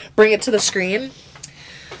gonna bring it to the screen.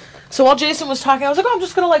 So while Jason was talking, I was like, I'm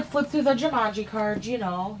just gonna flip through the Jumanji cards,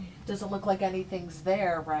 Doesn't look like anything's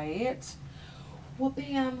there, right? Well,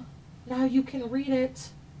 bam, now you can read it.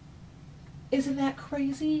 Isn't that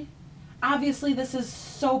crazy? Obviously, this is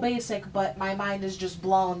so basic, but my mind is just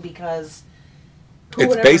blown because...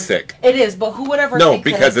 It's basic. It is, but who would ever think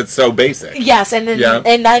because it's so basic. Yes, and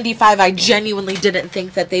in 95, I genuinely didn't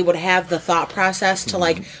think that they would have the thought process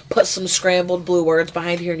to, put some scrambled blue words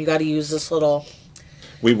behind here, and you got to use this little...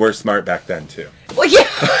 We were smart back then, too. Well, yeah.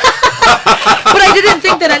 But I didn't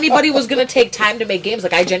think that anybody was going to take time to make games.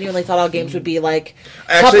 I genuinely thought all games would be, a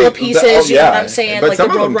couple of pieces, you know what I'm saying? But some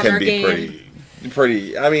the of them Roadrunner can be game.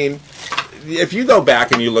 pretty... I mean, if you go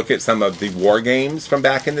back and you look at some of the war games from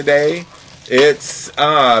back in the day, it's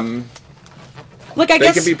Look, I they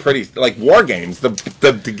guess can be pretty like war games.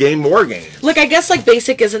 The game war games. Look, I guess like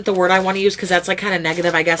basic isn't the word I want to use because that's like kind of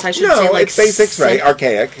negative. I guess I should No, say like it's basics, right?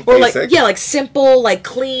 Archaic, or basic. like like simple, like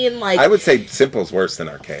clean, like. I would say simple's worse than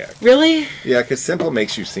archaic. Really? Yeah, because simple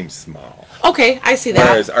makes you seem small. Okay, I see that.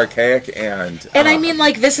 Whereas archaic and I mean,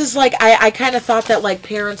 like, this is like I kind of thought that like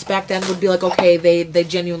parents back then would be like, okay, they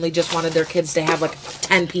genuinely just wanted their kids to have like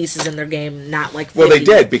 10 pieces in their game, not like 50. well, they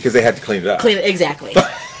did because they had to clean it up. Clean it exactly.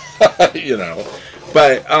 You know.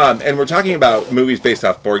 But, and we're talking about movies based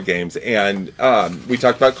off board games, and we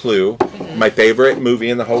talked about Clue, my favorite movie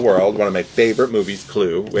in the whole world, one of my favorite movies,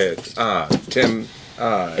 Clue, with Tim.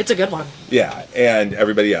 It's a good one. Yeah, and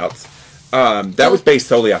everybody else. That was based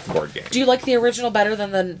solely off the board game. Do you like the original better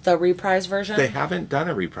than the reprise version? They haven't done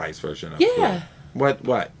a reprise version of Yeah. Clue.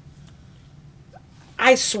 What?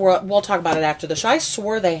 I swore, we'll talk about it after the show. I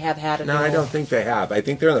swore they have had a No, new. I don't think they have. I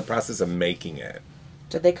think they're in the process of making it.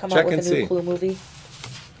 Did they come Check out with and a new see. Clue movie?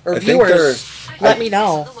 Or I think viewers, let me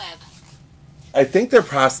know. I think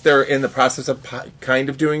they're in the process of kind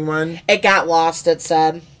of doing one. It got lost, it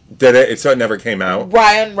said. Did it? So it never came out?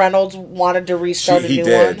 Ryan Reynolds wanted to restart a He new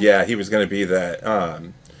did, one. yeah. He was going to be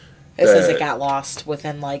the... It says it got lost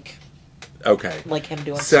within like Okay. him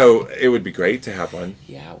doing So it would be great to have one.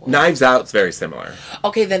 Yeah. Well. Knives Out's very similar.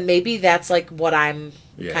 Okay, then maybe that's like what I'm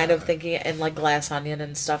Yeah. kind of thinking, and like Glass Onion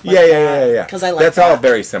and stuff like Yeah, that. yeah. Because I like That's that. all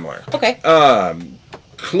very similar. Okay.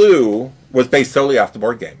 Clue was based solely off the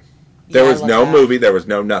board game. There Yeah, I was love no that. movie. There was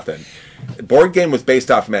no nothing. Board game was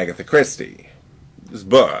based off of Agatha Christie. His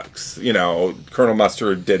books. You know, Colonel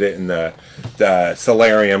Mustard did it in the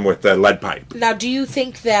solarium with the lead pipe. Now, do you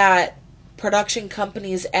think that production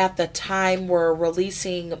companies at the time were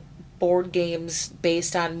releasing board games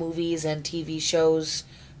based on movies and TV shows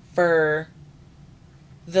for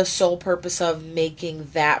the sole purpose of making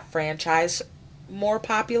that franchise more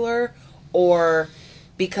popular, or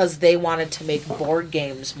because they wanted to make board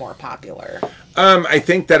games more popular? I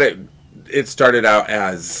think that it started out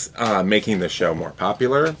as making the show more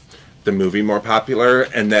popular, the movie more popular,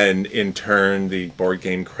 and then in turn the board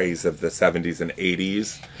game craze of the 70s and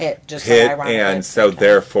 80s Hit ironically and at the so same time.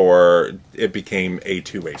 therefore it became a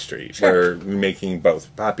two-way street Sure. where making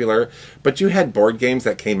both popular. But you had board games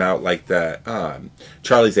that came out like the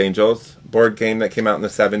Charlie's Angels board game that came out in the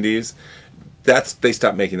 70s. They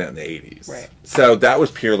stopped making that in the 80s. Right. So that was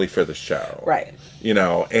purely for the show. Right. You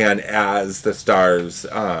know, and as the stars'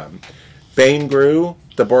 fame grew,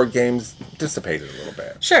 the board games dissipated a little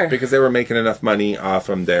bit. Sure. Because they were making enough money off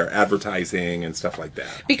from their advertising and stuff like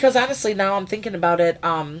that. Because honestly, now I'm thinking about it,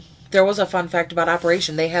 there was a fun fact about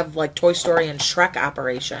Operation. They have like Toy Story and Shrek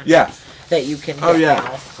Operation. Yeah. That you can get Oh,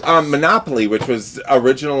 yeah. now. Monopoly, which was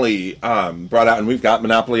originally brought out, and we've got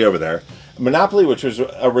Monopoly over there. Monopoly, which was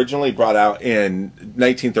originally brought out in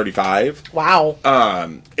 1935. Wow.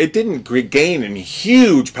 It didn't gain in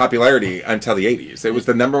huge popularity until the 80s. It was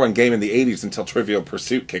the number one game in the 80s until Trivial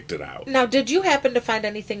Pursuit kicked it out. Now, did you happen to find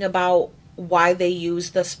anything about why they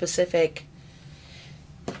use the specific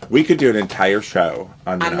We could do an entire show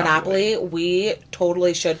on on Monopoly. Monopoly? We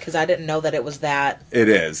totally should, because I didn't know that it was that. It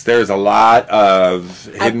is. There's a lot of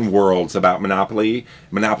hidden worlds about Monopoly.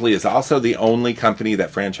 Monopoly is also the only company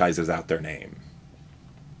that franchises out their name.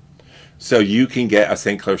 So you can get a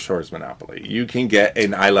St. Clair Shores Monopoly. You can get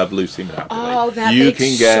an I Love Lucy Monopoly. Oh, that you makes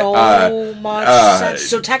can get, so much sense.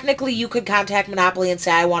 So so technically, you could contact Monopoly and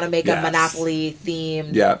say, I want to make Yes. a Monopoly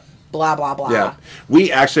themed Yeah. blah, blah, blah. Yeah.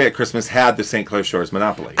 We actually at Christmas had the St. Clair Shores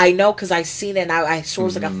Monopoly. I know, because I seen it, and I saw it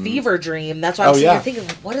was like a fever dream. That's why I'm Oh, sitting yeah. here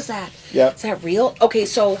thinking, what is that? Yep. Is that real? Okay,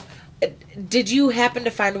 so did you happen to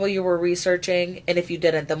find while you were researching, and if you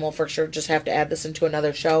didn't, then we'll for sure just have to add this into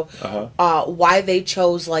another show, why they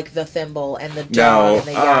chose like the thimble and the dog No, and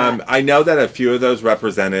the yacht? I know that a few of those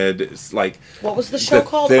represented like What was the show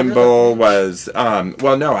called? The Under the thimble Bridge? was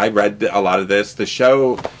well, no, I read a lot of this. The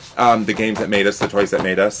show, the games that made us, the toys that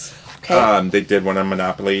made us. Okay. They did one on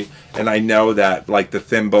Monopoly, and I know that like the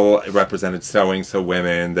thimble represented sewing, so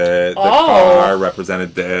women. The car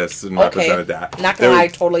represented this and represented that. Not There gonna lie, I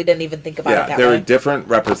were- totally didn't even think about it yeah, that there way. were different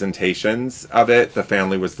representations of it. The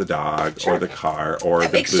family was the dog, Sure. or the car, or That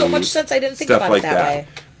the makes so much boot, sense. I didn't think stuff about like it that way.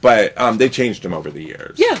 But they changed them over the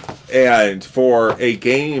years. Yeah. And for a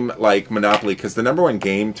game like Monopoly, because the number one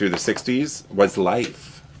game through the 60s was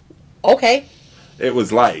Life. Okay. It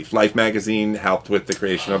was Life. Life magazine helped with the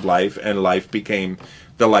creation of Life, and Life became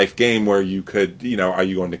the Life game where you could, are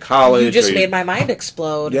you going to college? You just Are made my mind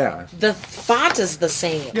explode. Yeah. The font is the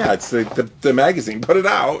same. Yeah, it's the magazine put it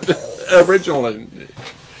out originally.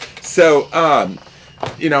 So,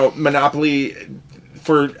 Monopoly,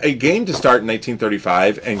 for a game to start in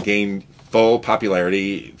 1935 and gain full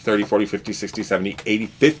popularity 30, 40, 50, 60, 70, 80,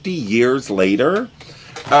 50 years later,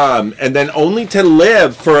 and then only to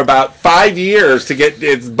live for about 5 years to get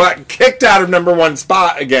its butt kicked out of #1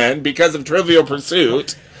 spot again because of Trivial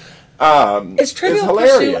Pursuit. Is Trivial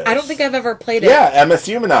Pursuit? I don't think I've ever played it. Yeah,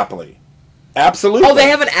 MSU Monopoly. Absolutely. Oh, they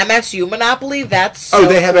have an MSU Monopoly? That's so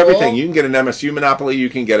they have cool. everything. You can get an MSU Monopoly. You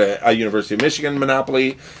can get a University of Michigan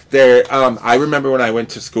Monopoly. I remember when I went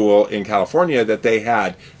to school in California that they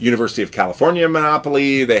had University of California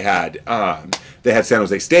Monopoly. They had San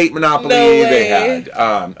Jose State Monopoly. No way. They had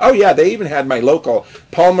they even had my local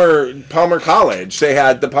Palmer College. They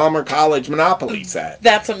had the Palmer College Monopoly set.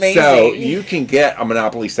 That's amazing. So you can get a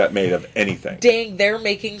Monopoly set made of anything. Dang, they're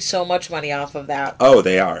making so much money off of that. Oh,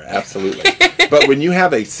 they are, absolutely. But when you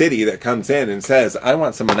have a city that comes in and says, I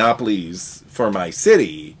want some Monopolies for my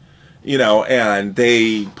city, and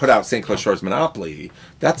they put out St. Clair Shores Monopoly,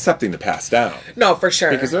 that's something to pass down. No, for sure.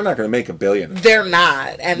 Because they're not going to make $1 billion. They're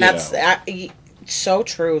not. And that's so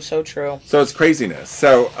true, so true. So it's craziness.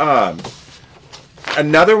 So,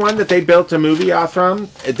 another one that they built a movie off from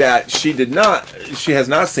that she has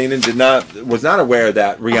not seen and was not aware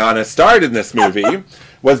that Rihanna starred in this movie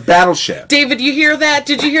was Battleship. David, you hear that?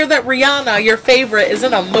 Did you hear that Rihanna, your favorite, is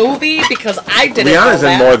in a movie? Because I didn't know Rihanna's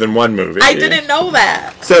that. in more than one movie. I didn't know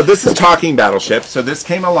that. So this is Talking Battleship. So this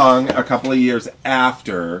came along a couple of years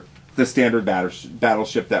after the standard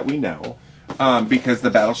battleship that we know. Because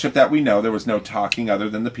the battleship that we know, there was no talking other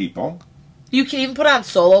than the people. You can even put on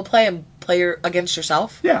solo play and play against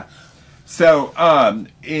yourself? Yeah. So,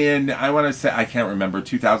 I want to say, I can't remember,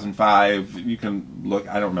 2005, you can look,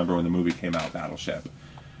 I don't remember when the movie came out, Battleship.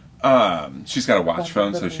 She's got a watch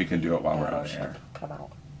phone, so she can do it while we're on air. Come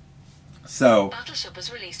out. So, Battleship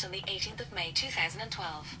was released on the 18th of May,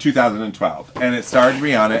 2012. 2012. And it starred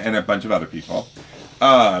Rihanna and a bunch of other people.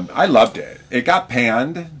 I loved it. It got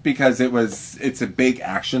panned because it's a big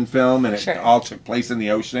action film and it all took place in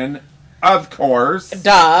the ocean. Of course.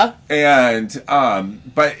 Duh. And,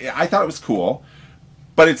 but I thought it was cool.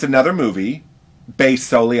 But it's another movie based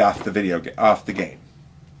solely off the game.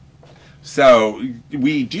 So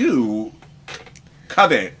we do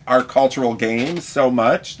covet our cultural games so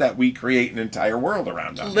much that we create an entire world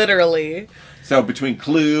around them. Literally. So between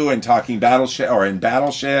Clue and Talking Battleship,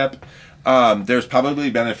 there's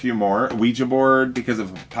probably been a few more. Ouija board because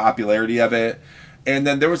of the popularity of it. And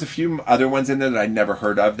then there was a few other ones in there that I'd never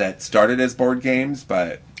heard of that started as board games,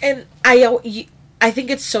 but... And I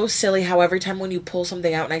think it's so silly how every time when you pull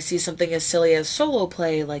something out and I see something as silly as solo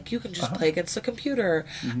play, like, you can just play against the computer.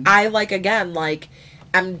 Mm-hmm.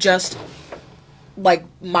 I'm just,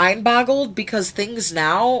 mind-boggled because things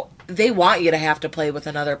now, they want you to have to play with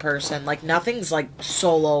another person. Like, nothing's,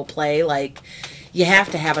 solo play. Like, you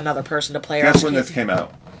have to have another person to play. Guess when this came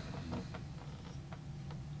out?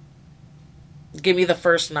 Give me the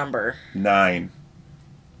first number.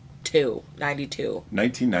 92.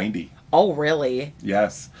 1990. Oh, really?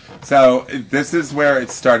 Yes. So this is where it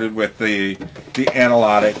started with the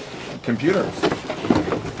analog computers.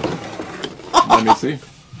 Let me see.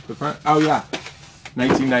 The front. Oh, yeah.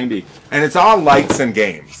 1990. And it's all lights and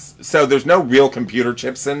games. So there's no real computer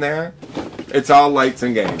chips in there. It's all lights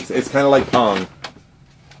and games. It's kind of like Pong.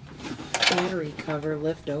 Battery cover,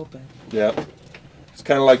 lift open. Yep. It's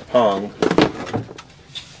kind of like Pong.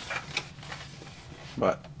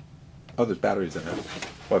 What? Oh, there's batteries in it.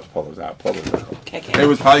 We'll have to pull those out. Pull those out. Okay.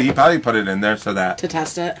 He probably put it in there so that... To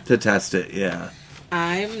test it? To test it, yeah.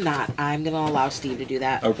 I'm not. I'm going to allow Steve to do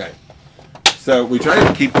that. Okay. So we try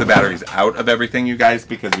to keep the batteries out of everything, you guys,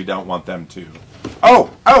 because we don't want them to... Oh!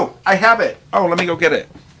 I have it! Oh, let me go get it.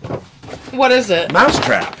 What is it?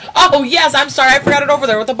 Mousetrap. Oh, yes! I'm sorry. I forgot it over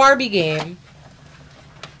there with the Barbie game.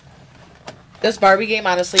 This Barbie game,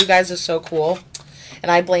 honestly, you guys, is so cool. And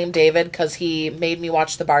I blame David because he made me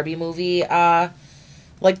watch the Barbie movie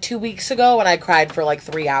 2 weeks ago, and I cried for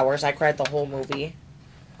 3 hours. I cried the whole movie.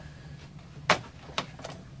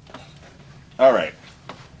 All right.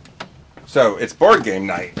 So it's board game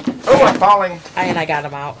night. Oh, I'm falling. And I got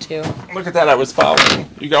him out, too. Look at that. I was falling.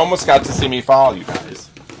 You almost got to see me fall, you guys.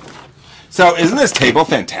 So isn't this table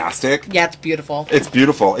fantastic? Yeah, it's beautiful. It's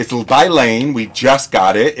beautiful. It's by Lane. We just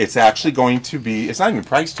got it. It's actually going to be... It's not even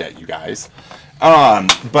priced yet, you guys.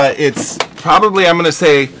 But it's probably, I'm going to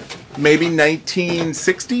say, maybe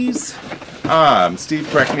 1960s. Steve,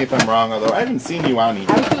 correct me if I'm wrong, although I haven't seen you on here.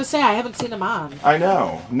 I was going to say, I haven't seen him on. I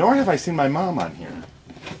know. Nor have I seen my mom on here.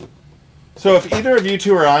 So if either of you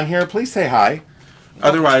two are on here, please say hi.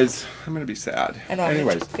 Otherwise, I'm going to be sad. And on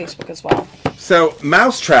Anyways. Facebook as well. So,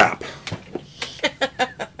 Mousetrap.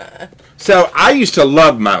 So I used to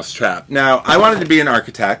love Mousetrap. Now, I wanted to be an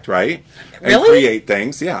architect, right? And Really? create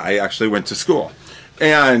things. Yeah, I actually went to school.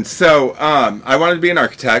 And so I wanted to be an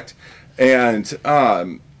architect. And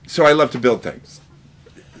so I love to build things,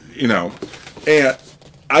 you know. And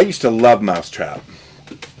I used to love Mousetrap.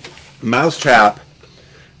 Mousetrap,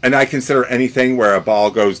 and I consider anything where a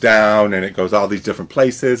ball goes down and it goes all these different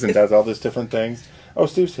places and does all these different things. Oh,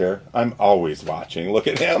 Steve's here. I'm always watching. Look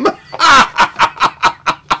at him.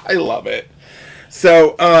 I love it.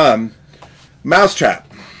 So,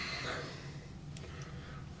 Mousetrap.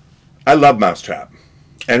 I love Mousetrap.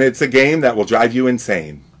 And it's a game that will drive you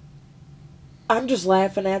insane. I'm just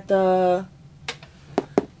laughing at the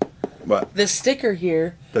What? sticker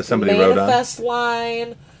here. That somebody wrote on? Manifest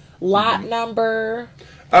line, lot number.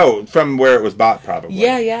 Oh, from where it was bought, probably.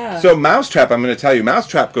 Yeah, yeah. So, Mousetrap, I'm going to tell you,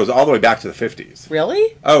 Mousetrap goes all the way back to the 50s.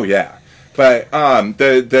 Really? Oh, yeah. But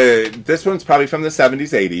this one's probably from the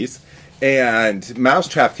 70s, 80s. And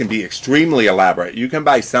Mousetrap can be extremely elaborate. You can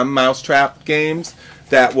buy some Mousetrap games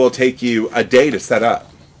that will take you a day to set up.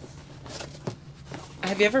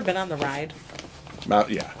 Have you ever been on the ride?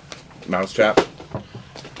 Yeah, Mousetrap.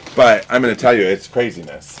 But I'm going to tell you, it's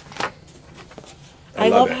craziness. I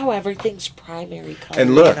love it. how everything's primary color.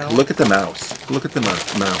 And look, you know? look at the mouse. Look at the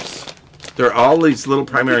mouse. They're all these little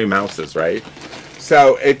primary mouses, right?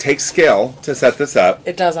 So it takes skill to set this up.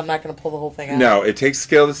 It does. I'm not going to pull the whole thing out. No, it takes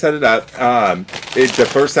skill to set it up. It's the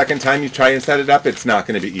first, second time you try and set it up, it's not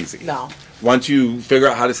going to be easy. No. Once you figure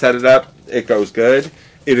out how to set it up, it goes good.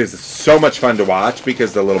 It is so much fun to watch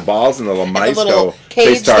because the little balls and the little mice little they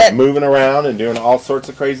cage start moving around and doing all sorts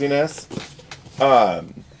of craziness.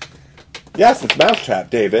 Yes, it's Mousetrap,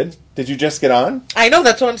 David. Did you just get on? I know,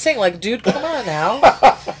 that's what I'm saying. Like, dude, come on now.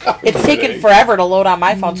 It's taken forever to load on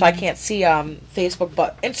my phone, so I can't see Facebook,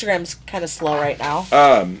 but Instagram's kind of slow right now.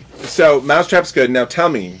 So, Mousetrap's good. Now, tell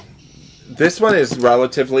me, this one is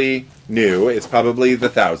relatively new. It's probably the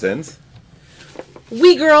thousands.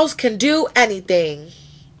 We girls can do anything.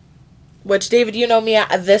 Which, David, you know me,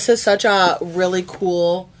 this is such a really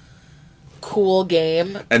cool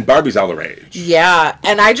game. And Barbie's all the rage. Yeah,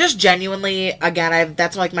 and I just genuinely, again,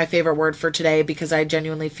 that's like my favorite word for today because I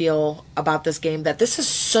genuinely feel about this game that this is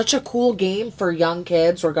such a cool game for young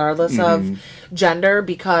kids, regardless of gender,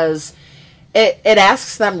 because it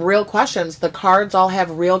asks them real questions. The cards all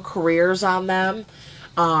have real careers on them.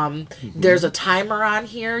 There's a timer on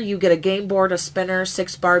here. You get a game board, a spinner,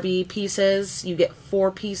 6 Barbie pieces. You get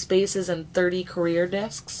 4-piece bases and 30 career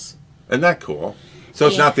discs. Isn't that cool? So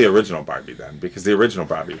it's Yeah. not the original Barbie then, because the original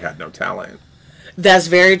Barbie had no talent. That's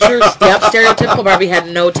very true. Yep, stereotypical Barbie had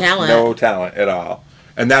no talent. No talent at all.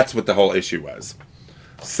 And that's what the whole issue was.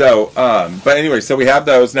 So, but anyway, so we have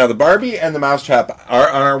those. Now the Barbie and the Mousetrap are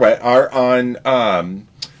on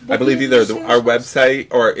I believe either our website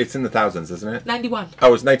or it's in the thousands, isn't it? 91.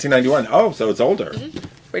 Oh, it's 1991. Oh, so it's older.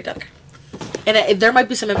 Right down there. And there might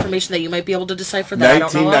be some information that you might be able to decipher that I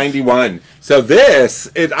don't know of. 1991. So this,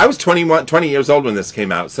 I was 20 years old when this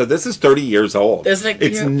came out. So this is 30 years old. Isn't it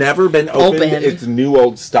It's cute? never been opened. It's new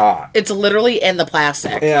old stock. It's literally in the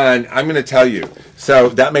plastic. And I'm going to tell you, so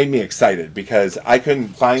that made me excited because I couldn't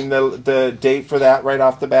find the date for that right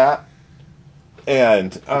off the bat.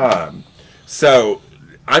 And so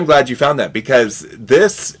I'm glad you found that because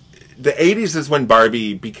the 80s is when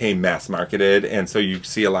Barbie became mass marketed, and so you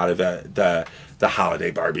see a lot of the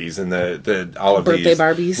holiday Barbies and the all of Birthday these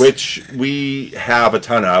Barbies, which we have a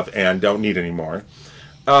ton of and don't need anymore.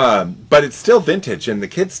 But it's still vintage, and the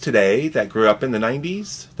kids today that grew up in the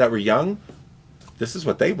 90s that were young, this is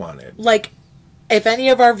what they wanted. Like, if any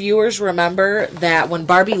of our viewers remember that when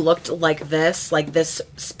Barbie looked like this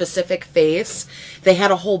specific face, they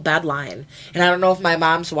had a whole bed line. And I don't know if my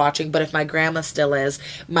mom's watching, but if my grandma still is,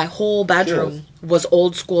 my whole bedroom was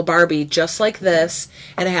old school Barbie, just like this.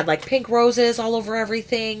 And it had like pink roses all over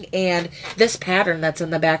everything. And this pattern that's in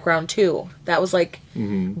the background too. That was like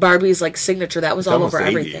Barbie's like signature. That was all over 80s.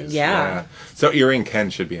 everything. Yeah. So Earring Ken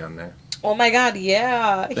should be on there. Oh my God,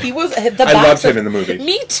 yeah. He was the I box loved him of- in the movie.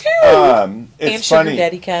 Me too. It's And Sugar funny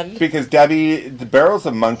Daddy Ken. because Debbie, the Barrels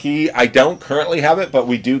of Monkey, I don't currently have it, but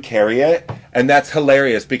we do carry it, and that's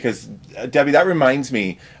hilarious because Debbie, that reminds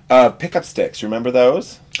me of Pickup Sticks. Remember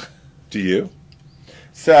those? Do you?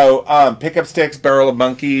 So, Pickup Sticks, Barrel of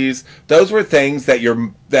Monkeys, those were things that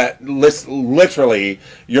literally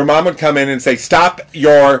your mom would come in and say, "Stop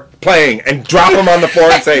your playing," and drop them on the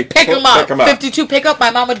floor and say, Pick them up. Pick 'em up. 52 pick up.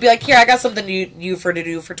 My mom would be like, "Here, I got something to do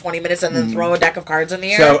for 20 minutes," and then throw a deck of cards in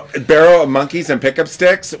the air. So, Barrel of Monkeys and Pickup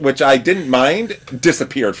Sticks, which I didn't mind,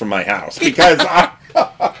 disappeared from my house because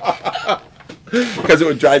because it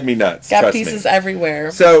would drive me nuts. Got trust pieces me.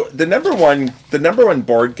 everywhere. So the number one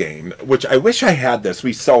board game, which I wish I had this,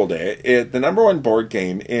 we sold it. The number one board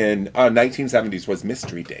game in 1970s was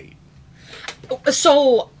Mystery Date.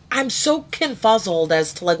 So I'm so confuzzled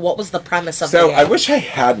as to like what was the premise of the So game. I wish I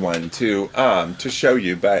had one to show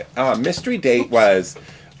you, but Mystery Date was.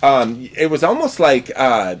 It was almost like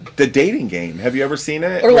the dating game. Have you ever seen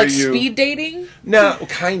it? Or like speed dating? No,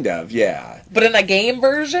 kind of, yeah. But in a game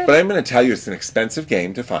version? But I'm going to tell you, it's an expensive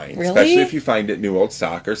game to find, Really? especially if you find it new, old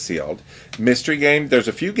stock, or sealed. Mystery game. There's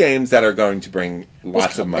a few games that are going to bring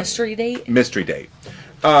lots of money. Mystery Date? Mystery Date.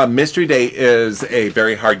 Mystery Date is a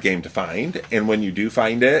very hard game to find, and when you do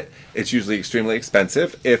find it, it's usually extremely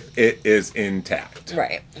expensive if it is intact.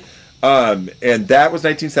 Right. And that was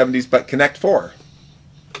 1970s, but Connect 4.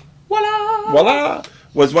 Voila!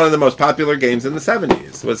 Was one of the most popular games in the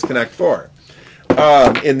 70s, was Connect 4.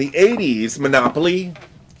 In the 80s, Monopoly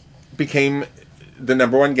became the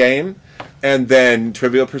number one game, and then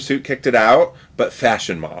Trivial Pursuit kicked it out, but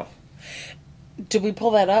Fashion Mall. Did we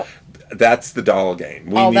pull that up? That's the doll game.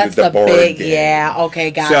 We needed that's the board big, game. yeah,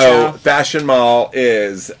 okay, gotcha. So Fashion Mall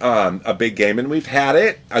is a big game, and we've had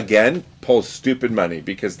it, again, pulls stupid money,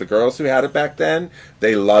 because the girls who had it back then,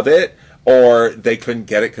 they love it, or they couldn't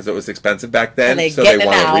get it because it was expensive back then, so they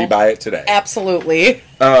want to rebuy it today. Absolutely.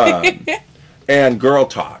 And Girl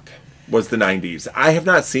Talk was the 90s. I have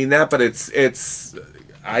not seen that, but it's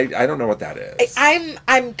I don't know what that is. I'm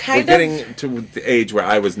We're kind of getting to the age where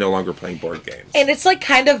I was no longer playing board games. and it's like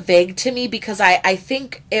kind of vague to me because I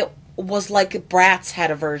think it was like Bratz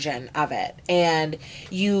had a version of it, and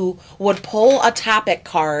you would pull a topic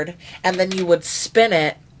card and then you would spin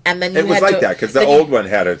it. And then you It was had like to, that, because the old one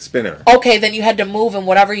had a spinner. Okay, then you had to move, and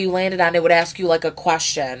whatever you landed on, it would ask you like a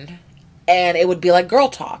question, and it would be like Girl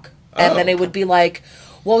Talk, and then it would be like,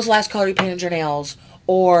 "What was the last color you painted your nails?"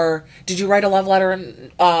 Or did you write a love letter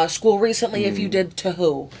in school recently? If you did, to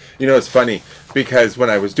who? You know, it's funny, because when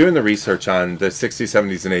I was doing the research on the 60s,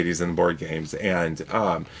 70s, and 80s in board games, and,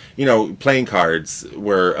 you know, playing cards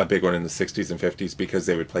were a big one in the 60s and 50s, because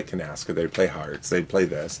they would play Canasca, they would play hearts, they'd play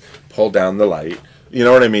this, pull down the light, you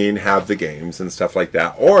know what I mean, have the games and stuff like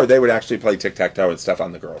that. Or they would actually play tic-tac-toe and stuff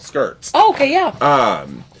on the girls' skirts. Oh, okay, yeah.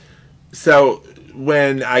 So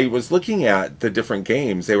when I was looking at the different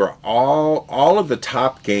games, they were all of the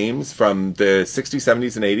top games from the 60s,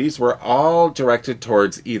 70s, and 80s were all directed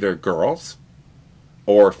towards either girls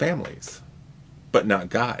or families, but not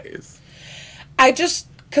guys. I just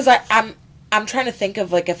because I'm trying to think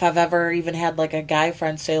of like if I've ever even had like a guy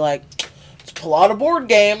friend say like, "Let's pull out a board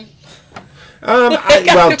game."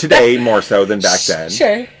 Well, today more so than back then.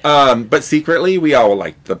 Sure. But secretly, we all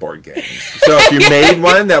liked the board games. So if you made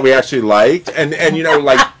one that we actually liked, and you know,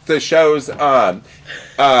 like the shows, some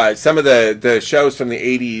of the shows from the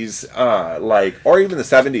 80s, like, or even the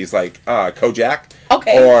 70s, like Kojak.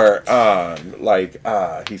 Okay. Or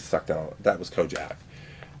he sucked out. That was Kojak.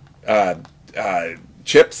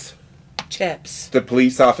 Chips. Chips. The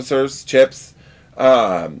police officers. Chips.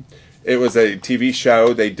 It was a TV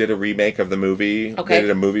show. They did a remake of the movie. Okay. They did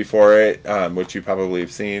a movie for it, which you probably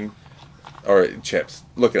have seen. Or Chips.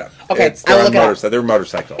 Look it up. Okay, They're I'll look it up. They're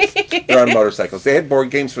motorcycles. They're on motorcycles. They had board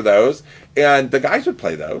games for those, and the guys would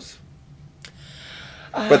play those.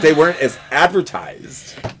 But they weren't as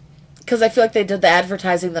advertised. Because I feel like they did the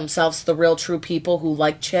advertising themselves. The real true people who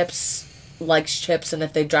like chips likes chips, and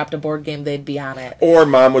if they dropped a board game, they'd be on it. Or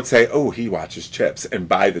mom would say, "Oh, he watches Chips," and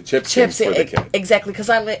buy the Chips games for the kid. Exactly. Because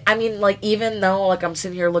I mean, like, even though like I'm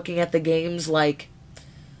sitting here looking at the games, like,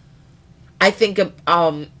 I think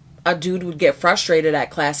a dude would get frustrated at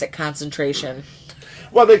classic concentration.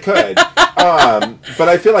 Well, they could, but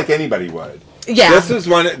I feel like anybody would. Yeah. This is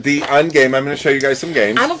the Ungame. I'm going to show you guys some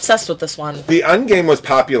games. I'm obsessed with this one. The Ungame was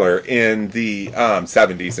popular in the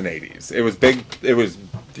 70s and 80s. It was big. It was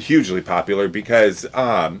hugely popular because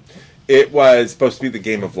it was supposed to be the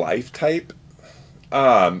game of life type.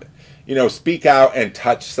 You know, speak out and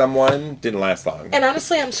touch someone didn't last long. And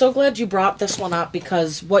honestly, I'm so glad you brought this one up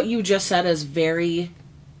because what you just said is very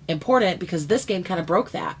important because this game kind of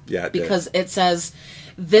broke that. Yeah, it because did. it says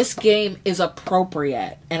this game is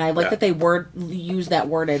appropriate, and I like that they use that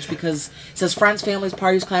wordage because it says friends, families,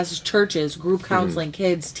 parties, classes, churches, group counseling,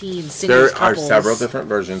 kids, teens, singles, There are couples. several different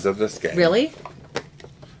versions of this game. Really?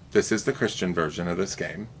 This is the Christian version of this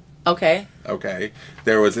game. Okay. Okay.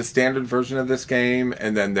 There was a standard version of this game,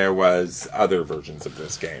 and then there was other versions of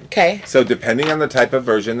this game. Okay. So depending on the type of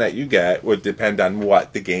version that you get would depend on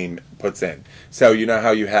what the game puts in. So you know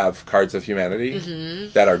how you have Cards of Humanity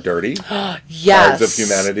that are dirty? Yes. Cards of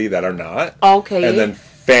Humanity that are not? Okay. And then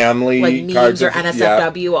family like memes cards or of-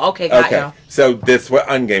 NSFW. yeah. Okay, got Okay, you. so this what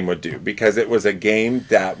Ungame would do because it was a game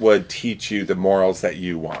that would teach you the morals that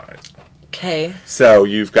you want. Okay. So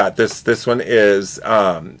you've got this. This one is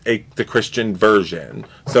the Christian version,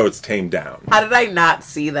 so it's tamed down. How did I not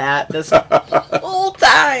see that this whole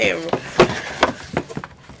time?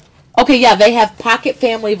 Okay, yeah, they have Pocket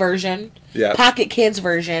Family version, Yeah. Pocket Kids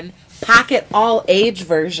version, Pocket All Age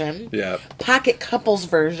version, Yeah. Pocket Couples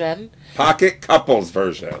version, Pocket Couples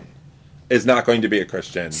version is not going to be a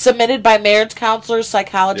Christian. submitted by marriage counselors,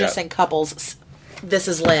 psychologists, Yeah. and couples. This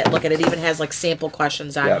is lit. Look at it. Even has like sample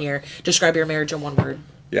questions on Yeah. here. Describe your marriage in one word.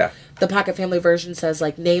 Yeah. The Pocket Family version says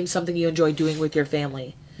like name something you enjoy doing with your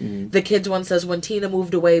family. The kids one says when Tina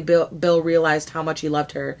moved away, Bill realized how much he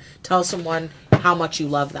loved her. Tell someone how much you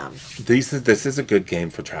love them. This is a good game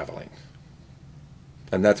for traveling.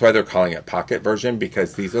 And that's why they're calling it Pocket version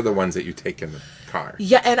because these are the ones that you take in the car.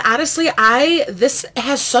 Yeah, and honestly, this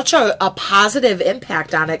has such a positive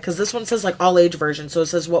impact on it because this one says like all age version. So it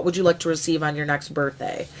says, "What would you like to receive on your next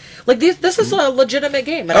birthday?" Like this is a legitimate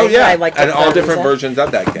game. And Oh yeah, I like and that all for a different reason. versions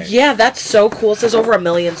of that game. Yeah, that's so cool. It says over 1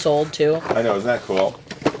 million sold too. I know, isn't that cool?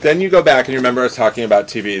 Then you go back and you remember us talking about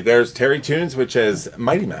TV. There's Terry Toons, which is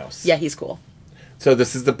Mighty Mouse. Yeah, he's cool. So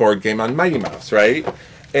this is the board game on Mighty Mouse, right?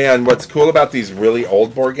 And what's cool about these really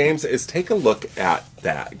old board games is take a look at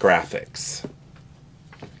that graphics.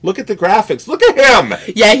 Look at the graphics. Look at him.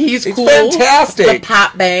 Yeah, he's It's cool. fantastic. The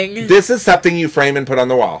pop bang. This is something you frame and put on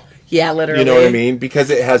the wall. Yeah, literally. You know what I mean? Because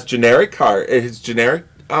it has generic it has generic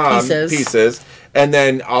pieces, and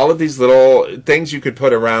then all of these little things you could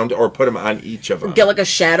put around or put them on each of them. Get like a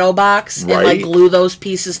shadow box and like Right. glue those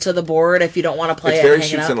pieces to the board if you don't want to play It's it. very hang it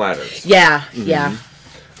shoots up. and ladders. Yeah, yeah.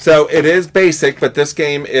 So it is basic, but this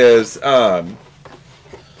game is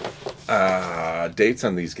dates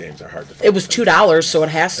on these games are hard to find. It was $2, so it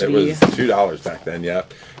has to It be. was $2 back then,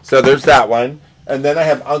 yep. So there's that one. And then I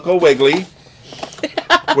have Uncle Wiggly,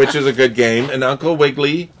 which is a good game. And Uncle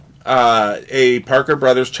Wiggly, a Parker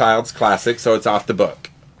Brothers Child's classic, so it's off the book.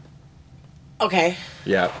 Okay.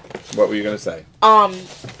 Yeah. What were you going to say?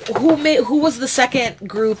 Who was the second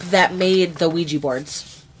group that made the Ouija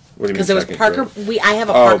boards? What do you mean Because it was second Parker. group? I have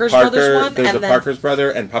a Parker's Brothers one, There's and a then Parker's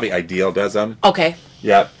Brother, and probably Ideal does them. okay.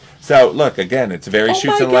 Yep. So, look, again, it's very Oh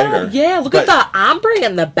shoots my and god! later. Yeah, look But- at the ombre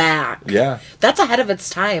in the back. Yeah. That's ahead of its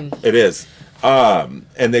time. It is. And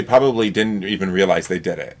they probably didn't even realize they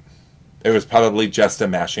did it. It was probably just a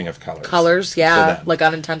mashing of colors. Colors, for yeah, them. like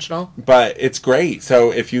unintentional. But it's great.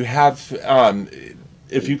 So if you have,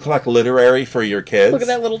 if you collect literary for your kids, Look at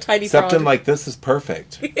that little tiny something frog. like this is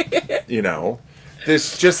perfect. You know,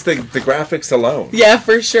 this just the graphics alone. Yeah,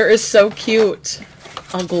 for sure. Is so cute.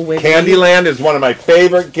 Uncle Wiggly. Candyland is one of my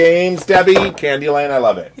favorite games, Debbie. Candyland, I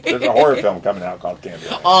love it. There's a horror film coming out called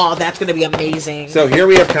Candyland. Oh, that's gonna be amazing. So here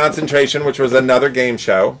we have Concentration, which was another game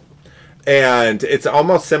show. And it's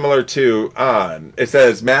almost similar to, it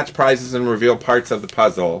says, match prizes and reveal parts of the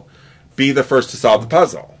puzzle. Be the first to solve the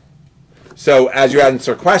puzzle. So as you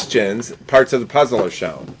answer questions, parts of the puzzle are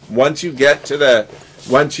shown. Once you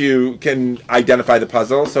can identify the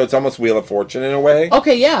puzzle, so it's almost Wheel of Fortune in a way.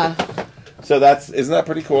 Okay, yeah. So isn't that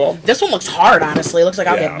pretty cool? This one looks hard, honestly. It looks like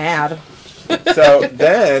I'll Yeah. get mad. So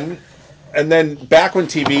then back when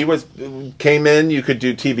TV came in, you could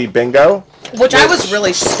do TV bingo. Which I was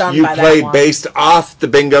really stunned You by that played one. based off the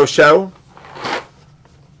bingo show.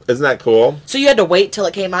 Isn't that cool? So you had to wait till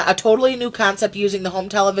it came out. A totally new concept using the home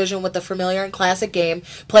television with the familiar and classic game.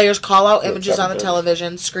 Players call out images on the 7:30.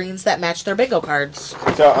 television, screens that match their bingo cards.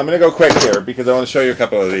 So I'm going to go quick here because I want to show you a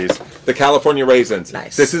couple of these. The California Raisins.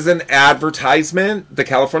 Nice. This is an advertisement. The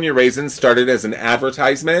California Raisins started as an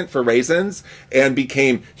advertisement for raisins and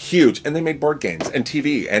became huge. And they made board games and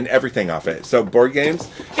TV and everything off it. So board games.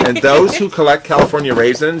 And those who collect California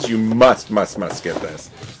Raisins, you must get this.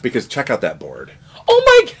 Because check out that board. Oh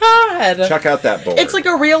my god! Check out that board. It's like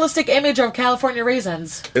a realistic image of California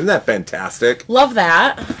raisins. Isn't that fantastic? Love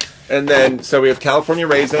that. And then, so we have California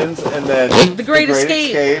Raisins, and then The Great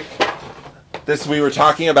Escape. This, we were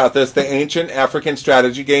talking about this, the ancient African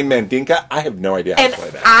strategy game Mandinka. I have no idea how And to play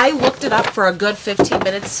that. I looked it up for a good 15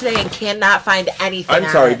 minutes today and cannot find anything I'm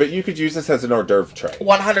on sorry, it. but you could use this as an hors d'oeuvre tray.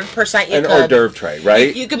 100% you An could. hors d'oeuvre tray,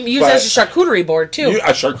 right? You can use it as a charcuterie board, too.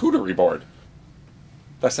 A charcuterie board.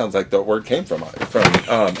 That sounds like the word came from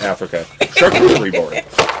Africa. Charcuterie board.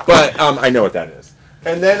 But I know what that is.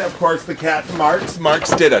 And then, of course, the cat Marks.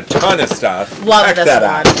 Marks did a ton of stuff. Love Check this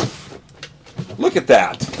that one. out. Look at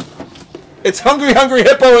that. It's Hungry Hungry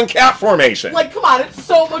Hippo in cat formation. Like, come on, it's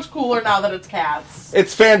so much cooler now that it's cats.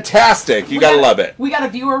 It's fantastic. You gotta love it. We got a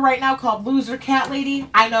viewer right now called Loser Cat Lady.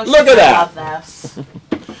 I know she's Look at gonna that. love this.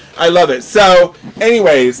 I love it. So,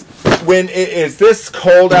 anyways, when it is this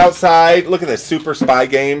cold outside, look at this Super Spy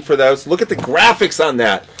game for those. Look at the graphics on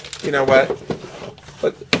that. You know what?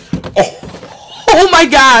 Oh my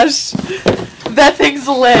gosh. That thing's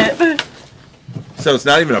lit. So it's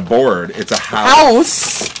not even a board. It's a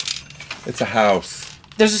house. It's a house.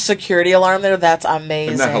 There's a security alarm there. That's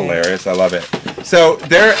amazing. Isn't that hilarious? I love it. So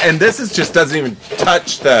there, and this is just doesn't even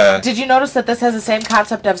touch the. Did you notice that this has the same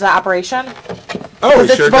concept as the Operation? Oh,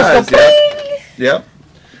 it sure does. To go Yep.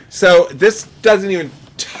 So this doesn't even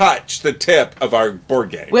touch the tip of our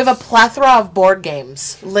board game. We have a plethora of board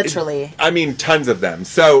games, literally. I mean, tons of them.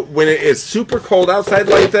 So when it is super cold outside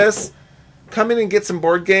like this, come in and get some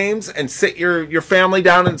board games and sit your family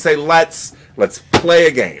down and say, let's play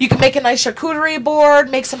a game. You can make a nice charcuterie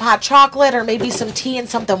board, make some hot chocolate, or maybe some tea and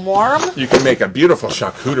something warm. You can make a beautiful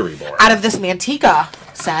charcuterie board. Out of this Mantika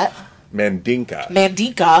set.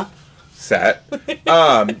 Mandinka set.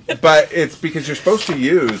 But it's because you're supposed to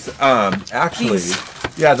use, actually,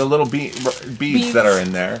 the little beads that are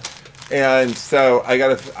in there. And so I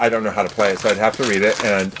don't know how to play it, so I'd have to read it.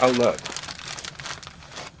 And, oh, look.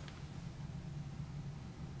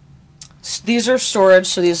 These are storage,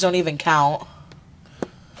 so these don't even count.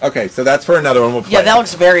 Okay, so that's for another one we'll play. Yeah, that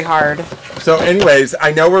looks very hard. So anyways,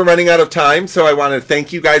 I know we're running out of time, so I want to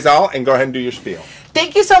thank you guys all and go ahead and do your spiel.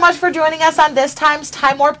 Thank you so much for joining us on this time's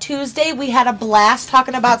Time Warp Tuesday. We had a blast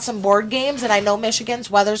talking about some board games, and I know Michigan's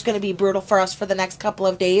weather's going to be brutal for us for the next couple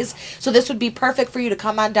of days, so this would be perfect for you to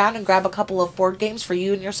come on down and grab a couple of board games for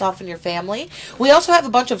you and yourself and your family. We also have a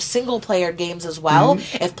bunch of single-player games as well,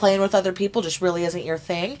 if playing with other people just really isn't your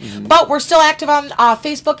thing. But we're still active on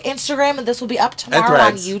Facebook, Instagram, and this will be up tomorrow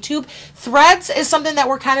on YouTube. Threads is something that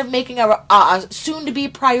we're kind of making a soon-to-be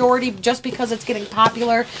priority just because it's getting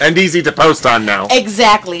popular. And easy to post on now.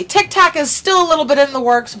 Exactly. TikTok is still a little bit in the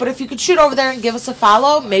works, but if you could shoot over there and give us a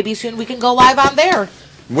follow, maybe soon we can go live on there.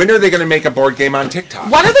 When are they going to make a board game on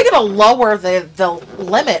TikTok? When are they going to lower the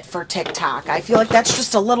limit for TikTok? I feel like that's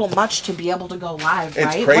just a little much to be able to go live,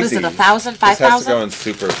 right? It's crazy. What is it, 1,000, 5,000? This has to go in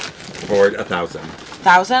super board, 1,000.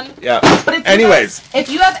 1,000? Yeah. But if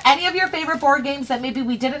you have any of your favorite board games that maybe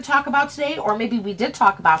we didn't talk about today, or maybe we did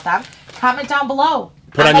talk about them, comment down below.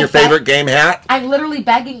 Put on your favorite game hat. I'm literally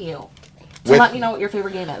begging you to let me know what your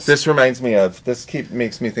favorite game is. This reminds me of,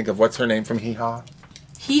 makes me think of, what's her name from Hee Haw?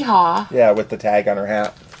 Hee Haw? Yeah, with the tag on her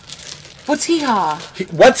hat. What's Hee Haw?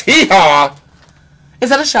 What's Hee Haw? Is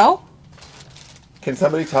that a show? Can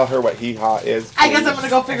somebody tell her what Hee Haw is, please? I guess I'm going to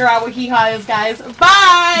go figure out what Hee Haw is, guys.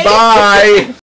 Bye! Bye!